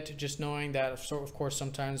with it, just knowing that, of course,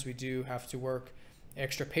 sometimes we do have to work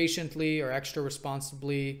extra patiently or extra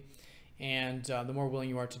responsibly, and the more willing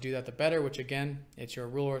you are to do that, the better, which again, it's your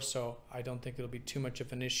ruler, so I don't think it'll be too much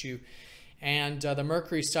of an issue. And the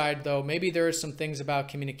Mercury side, though, maybe there are some things about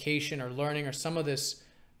communication or learning or some of this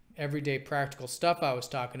everyday practical stuff I was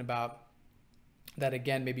talking about that,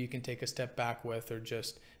 again, maybe you can take a step back with, or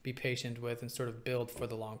just be patient with and sort of build for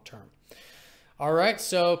the long term. All right,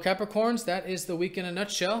 so Capricorns, that is the week in a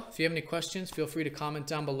nutshell. If you have any questions, feel free to comment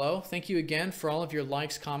down below. Thank you again for all of your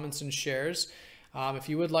likes, comments, and shares. If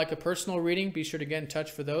you would like a personal reading, be sure to get in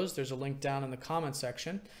touch for those. There's a link down in the comment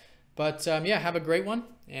section. But yeah, have a great one,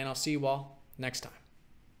 and I'll see you all next time.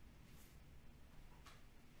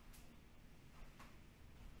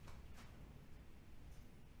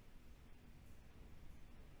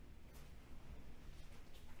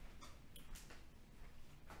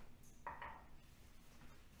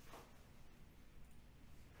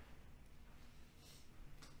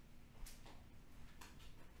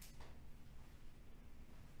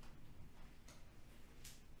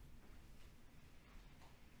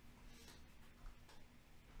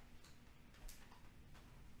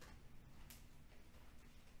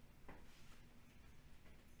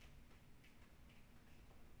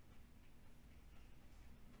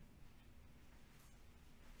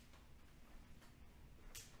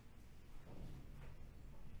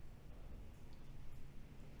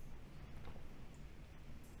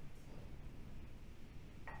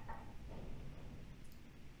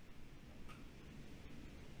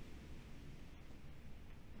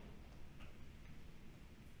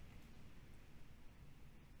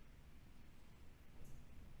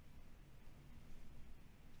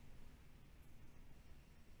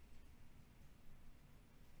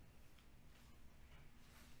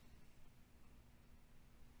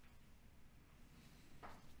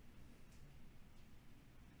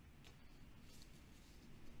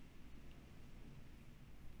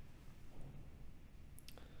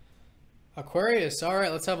 Aquarius, all right,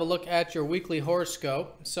 let's have a look at your weekly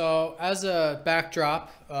horoscope. So as a backdrop,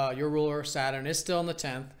 your ruler, Saturn, is still in the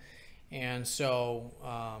 10th. And so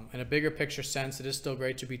in a bigger picture sense, it is still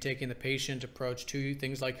great to be taking the patient approach to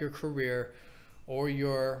things like your career or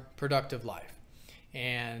your productive life.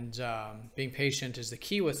 And being patient is the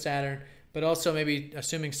key with Saturn, but also maybe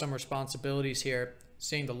assuming some responsibilities here,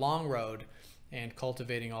 seeing the long road and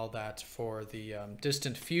cultivating all that for the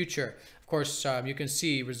distant future. Of course, you can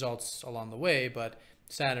see results along the way, but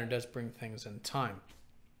Saturn does bring things in time.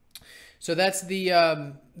 So that's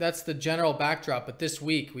the general backdrop. But this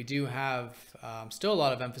week we do have still a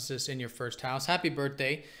lot of emphasis in your first house. Happy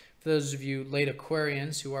birthday for those of you late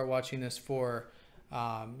Aquarians who are watching this for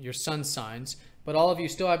your sun signs. But all of you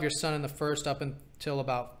still have your sun in the first up until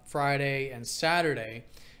about Friday and Saturday,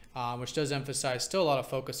 which does emphasize still a lot of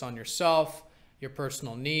focus on yourself, your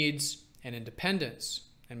personal needs and independence,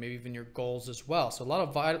 and maybe even your goals as well. So a lot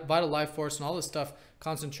of vital life force and all this stuff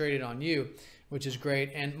concentrated on you, which is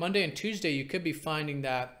great. And Monday and Tuesday, you could be finding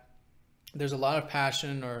that there's a lot of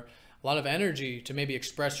passion or a lot of energy to maybe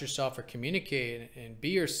express yourself or communicate and be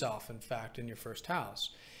yourself, in fact, in your first house.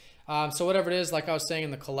 So whatever it is, like I was saying,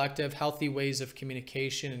 in the collective, healthy ways of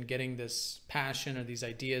communication and getting this passion or these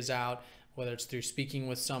ideas out, whether it's through speaking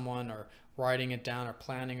with someone or writing it down or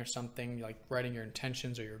planning or something, like writing your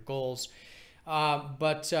intentions or your goals.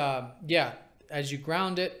 Yeah, as you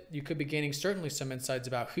ground it, you could be gaining certainly some insights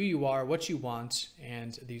about who you are, what you want,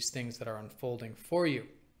 and these things that are unfolding for you.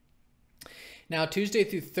 Now, Tuesday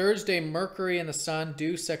through Thursday, Mercury and the Sun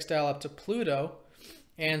do sextile up to Pluto.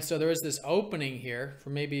 And so there is this opening here for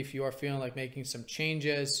maybe if you are feeling like making some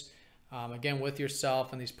changes, again, with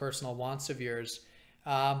yourself and these personal wants of yours.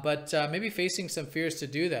 Maybe facing some fears to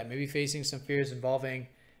do that. Maybe facing some fears involving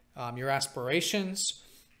your aspirations.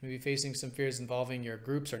 Maybe facing some fears involving your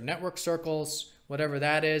groups or network circles. Whatever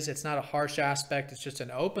that is, it's not a harsh aspect. It's just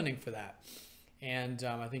an opening for that. And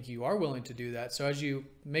I think you are willing to do that. So as you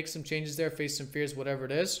make some changes there, face some fears, whatever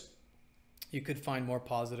it is, you could find more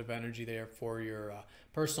positive energy there for your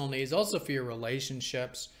personal needs. Also for your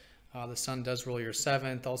relationships. The Sun does rule your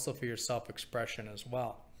 7th. Also for your self-expression as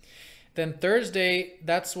well. Then Thursday,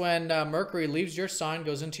 that's when Mercury leaves your sign,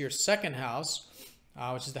 goes into your second house,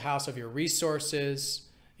 which is the house of your resources,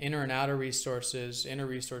 inner and outer resources, inner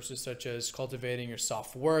resources such as cultivating your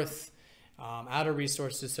self-worth, outer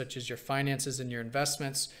resources such as your finances and your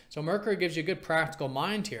investments. So Mercury gives you a good practical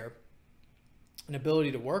mind here, an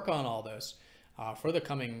ability to work on all this for the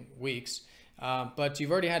coming weeks. But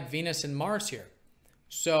you've already had Venus and Mars here.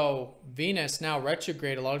 So Venus now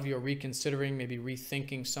retrograde, a lot of you are reconsidering, maybe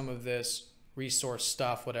rethinking some of this resource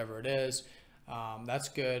stuff, whatever it is. That's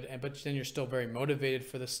good. But then you're still very motivated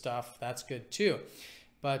for this stuff. That's good too.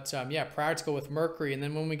 But yeah, practical with Mercury. And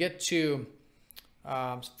then when we get to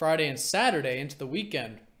Friday and Saturday into the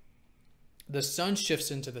weekend, the sun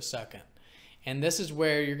shifts into the second. And this is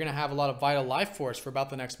where you're going to have a lot of vital life force for about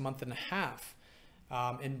the next month and a half,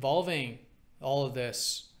 involving all of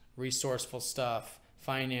this resourceful stuff,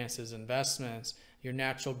 finances, investments, your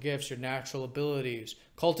natural gifts, your natural abilities,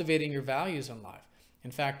 cultivating your values in life. In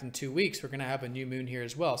fact, in 2 weeks, we're going to have a new moon here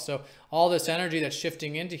as well. So all this energy that's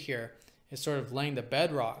shifting into here is sort of laying the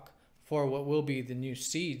bedrock for what will be the new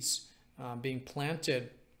seeds being planted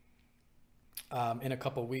in a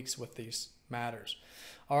couple weeks with these matters.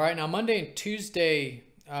 All right, now Monday and Tuesday,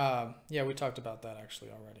 yeah, we talked about that actually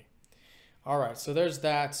already. All right, so there's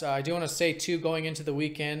that. I do want to say too, going into the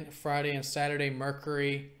weekend, Friday and Saturday,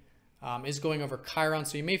 Mercury is going over Chiron.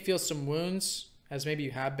 So you may feel some wounds, as maybe you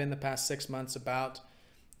have been the past 6 months, about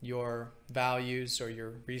your values or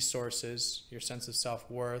your resources, your sense of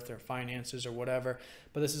self-worth or finances or whatever.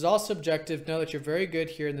 But this is all subjective. Know that you're very good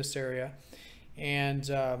here in this area. And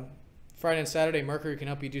Friday and Saturday, Mercury can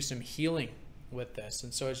help you do some healing with this.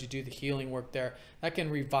 And so as you do the healing work there, that can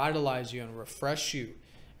revitalize you and refresh you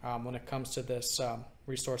when it comes to this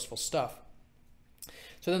resourceful stuff.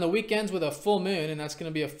 So then the weekends with a full moon, and that's going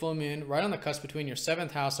to be a full moon right on the cusp between your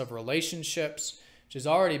 7th house of relationships, which has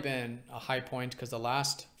already been a high point because the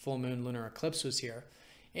last full moon lunar eclipse was here,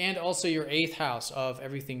 and also your 8th house of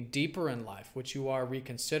everything deeper in life, which you are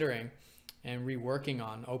reconsidering and reworking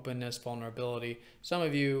on, openness, vulnerability. Some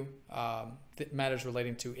of you, matters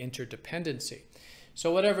relating to interdependency.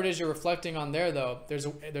 So whatever it is you're reflecting on there, though,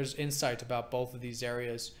 there's insight about both of these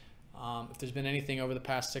areas. If there's been anything over the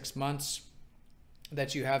past 6 months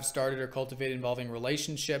that you have started or cultivated involving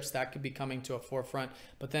relationships, that could be coming to a forefront.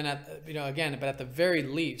 But then, but at the very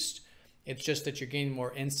least, it's just that you're gaining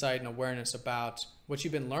more insight and awareness about what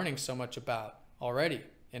you've been learning so much about already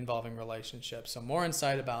involving relationships. So more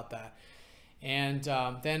insight about that. And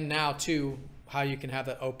then now, too, how you can have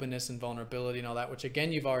that openness and vulnerability and all that, which,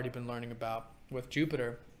 again, you've already been learning about with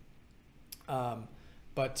Jupiter.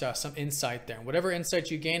 But some insight there. Whatever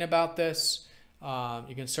insight you gain about this,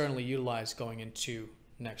 you can certainly utilize going into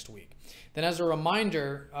next week. Then as a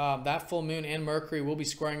reminder, that full moon and Mercury will be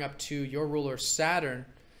squaring up to your ruler Saturn.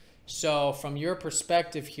 So from your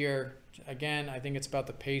perspective here, again, I think it's about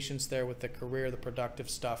the patience there with the career, the productive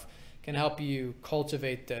stuff, can help you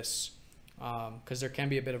cultivate this because there can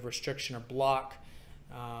be a bit of restriction or block,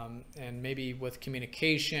 and maybe with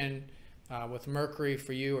communication, with Mercury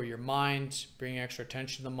for you or your mind, bringing extra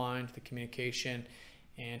attention to the mind, the communication,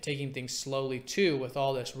 and taking things slowly too with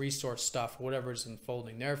all this resource stuff, whatever is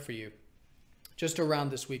unfolding there for you, just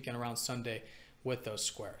around this weekend, around Sunday with those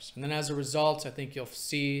squares. And then as a result, I think you'll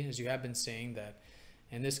see, as you have been seeing, that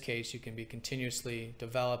in this case, you can be continuously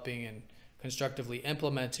developing and constructively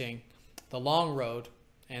implementing the long road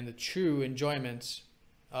and the true enjoyments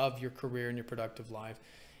of your career and your productive life.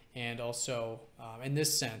 And also, in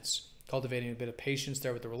this sense, cultivating a bit of patience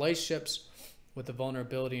there with the relationships, with the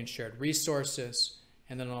vulnerability and shared resources,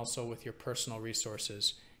 and then also with your personal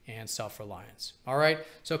resources and self-reliance. All right,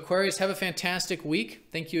 so Aquarius, have a fantastic week.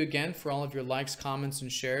 Thank you again for all of your likes, comments,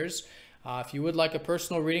 and shares. If you would like a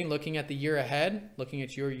personal reading looking at the year ahead, looking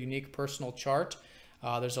at your unique personal chart,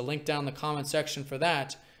 there's a link down in the comment section for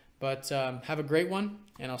that. But have a great one,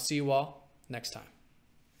 and I'll see you all next time.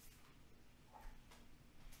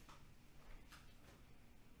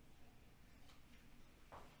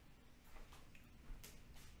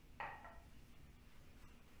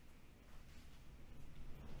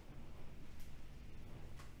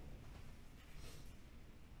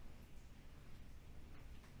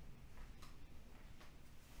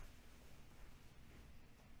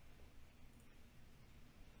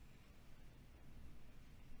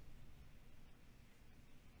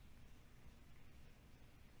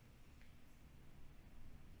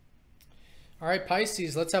 All right,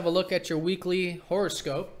 Pisces, let's have a look at your weekly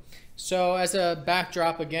horoscope. So as a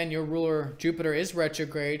backdrop, again, your ruler Jupiter is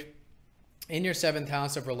retrograde in your 7th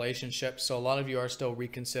house of relationships. So a lot of you are still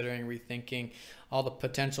reconsidering, rethinking all the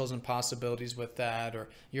potentials and possibilities with that, or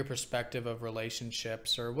your perspective of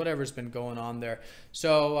relationships, or whatever's been going on there.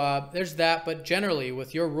 So there's that. But generally,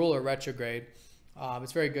 with your ruler retrograde,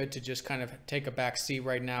 it's very good to just kind of take a back seat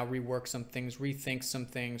right now, rework some things, rethink some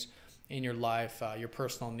things in your life, your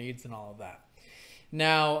personal needs and all of that.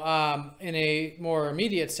 Now, in a more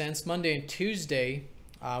immediate sense, Monday and Tuesday,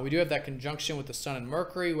 we do have that conjunction with the Sun and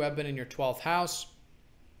Mercury, who have been in your 12th house.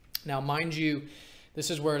 Now, mind you, this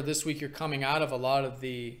is where this week you're coming out of a lot of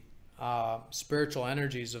the spiritual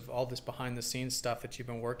energies of all this behind-the-scenes stuff that you've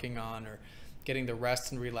been working on, or getting the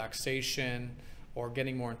rest and relaxation, or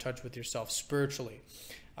getting more in touch with yourself spiritually.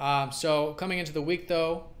 So coming into the week,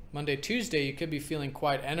 though, Monday, Tuesday, you could be feeling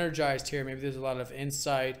quite energized here. Maybe there's a lot of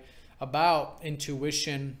insight about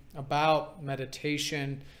intuition, about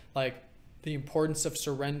meditation, like the importance of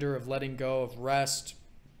surrender, of letting go, of rest,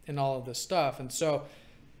 and all of this stuff. And so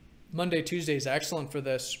Monday, Tuesday is excellent for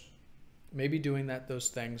this. Maybe doing those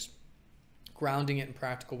things, grounding it in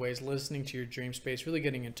practical ways, listening to your dream space, really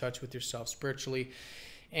getting in touch with yourself spiritually.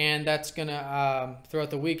 And that's going to, throughout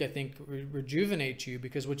the week, I think, rejuvenate you,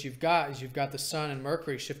 because what you've got is you've got the Sun and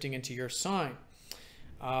Mercury shifting into your sign.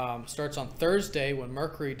 Starts on Thursday when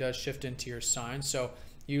Mercury does shift into your sign. So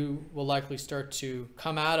you will likely start to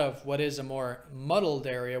come out of what is a more muddled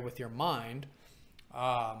area with your mind.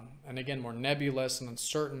 And again, more nebulous and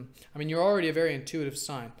uncertain. I mean, you're already a very intuitive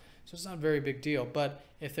sign, so it's not a very big deal. But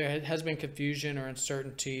if there has been confusion or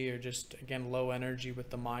uncertainty, or just, again, low energy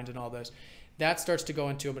with the mind and all this, that starts to go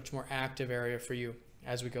into a much more active area for you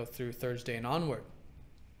as we go through Thursday and onward.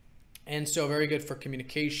 And so very good for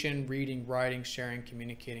communication, reading, writing, sharing,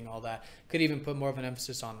 communicating, all that. Could even put more of an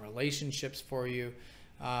emphasis on relationships for you,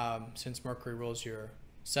 since Mercury rules your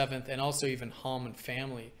 7th, and also even home and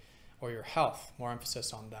family, or your health. More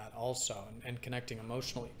emphasis on that also, and connecting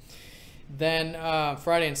emotionally. Then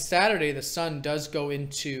Friday and Saturday, the Sun does go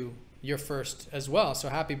into your 1st as well. So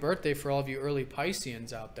happy birthday for all of you early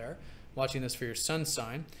Pisceans out there watching this for your sun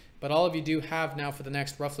sign. But all of you do have now, for the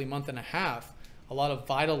next roughly month and a half, a lot of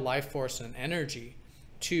vital life force and energy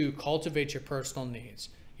to cultivate your personal needs,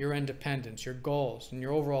 your independence, your goals, and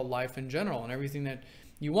your overall life in general, and everything that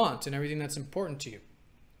you want and everything that's important to you.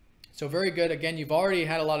 So very good. Again, you've already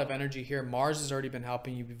had a lot of energy here. Mars has already been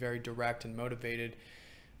helping you be very direct and motivated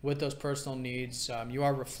with those personal needs. You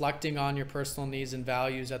are reflecting on your personal needs and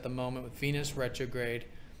values at the moment with Venus retrograde,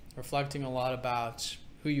 reflecting a lot about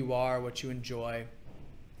who you are, what you enjoy.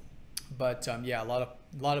 But yeah, a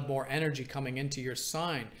lot of more energy coming into your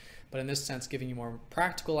sign, but in this sense, giving you more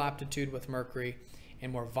practical aptitude with Mercury,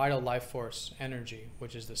 and more vital life force energy,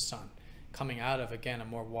 which is the Sun, coming out of, again, a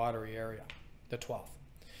more watery area, the 12th.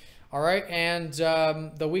 All right, and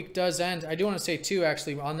the week does end. I do want to say, too,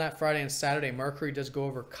 actually, on that Friday and Saturday, Mercury does go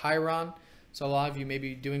over Chiron. So a lot of you may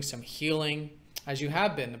be doing some healing, as you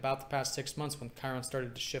have been about the past 6 months when Chiron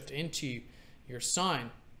started to shift into your sign.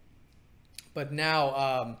 But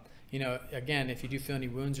now, you know, again, if you do feel any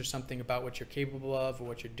wounds or something about what you're capable of, or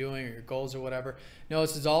what you're doing, or your goals or whatever, no,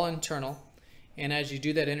 this is all internal. And as you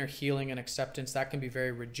do that inner healing and acceptance, that can be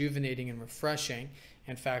very rejuvenating and refreshing.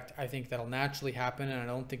 In fact, I think that'll naturally happen, and I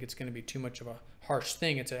don't think it's going to be too much of a harsh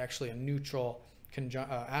thing. It's actually a neutral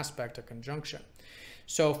aspect, a conjunction.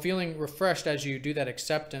 So feeling refreshed as you do that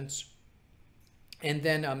acceptance. And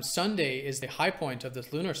then Sunday is the high point of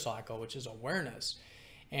this lunar cycle, which is awareness.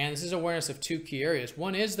 And this is awareness of 2 key areas.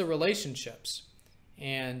 One is the relationships,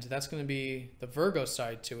 and that's going to be the Virgo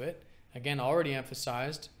side to it. Again, already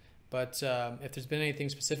emphasized, but if there's been anything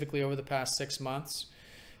specifically over the past 6 months,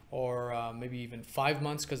 or maybe even 5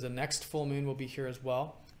 months, because the next full moon will be here as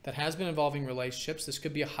well, that has been involving relationships, this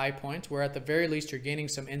could be a high point where at the very least you're gaining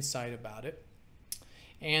some insight about it.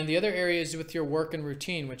 And the other area is with your work and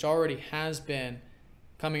routine, which already has been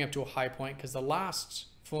coming up to a high point because the last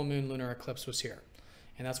full moon lunar eclipse was here.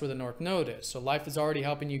 And that's where the North Node is. So life is already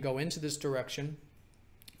helping you go into this direction,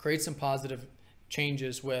 create some positive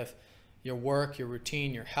changes with your work, your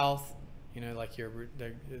routine, your health, you know, like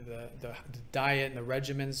the diet and the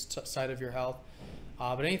regimens side of your health,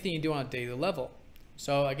 but anything you do on a daily level.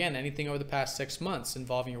 So again, anything over the past 6 months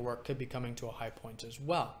involving your work could be coming to a high point as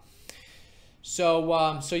well.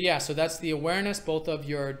 So yeah, so that's the awareness both of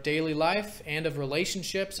your daily life and of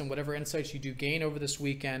relationships, and whatever insights you do gain over this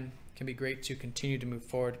weekend can be great to continue to move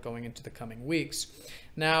forward going into the coming weeks.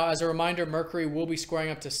 Now, as a reminder, Mercury will be squaring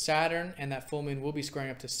up to Saturn, and that full moon will be squaring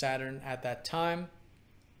up to Saturn at that time.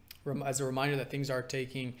 As a reminder that things are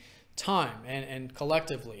taking time, and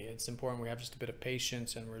collectively, it's important we have just a bit of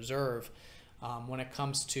patience and reserve when it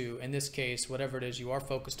comes to, in this case, whatever it is you are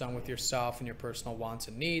focused on with yourself and your personal wants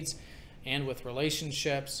and needs, and with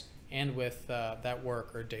relationships, and with that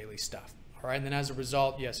work or daily stuff. All right, and then as a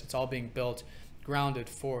result, yes, it's all being built, grounded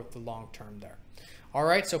for the long term there. All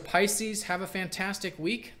right, so Pisces, have a fantastic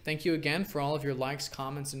week. Thank you again for all of your likes,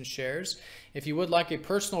 comments, and shares. If you would like a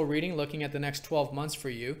personal reading looking at the next 12 months for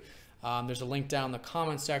you, there's a link down in the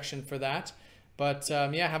comment section for that. But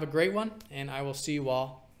yeah, have a great one, and I will see you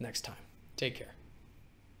all next time. Take care.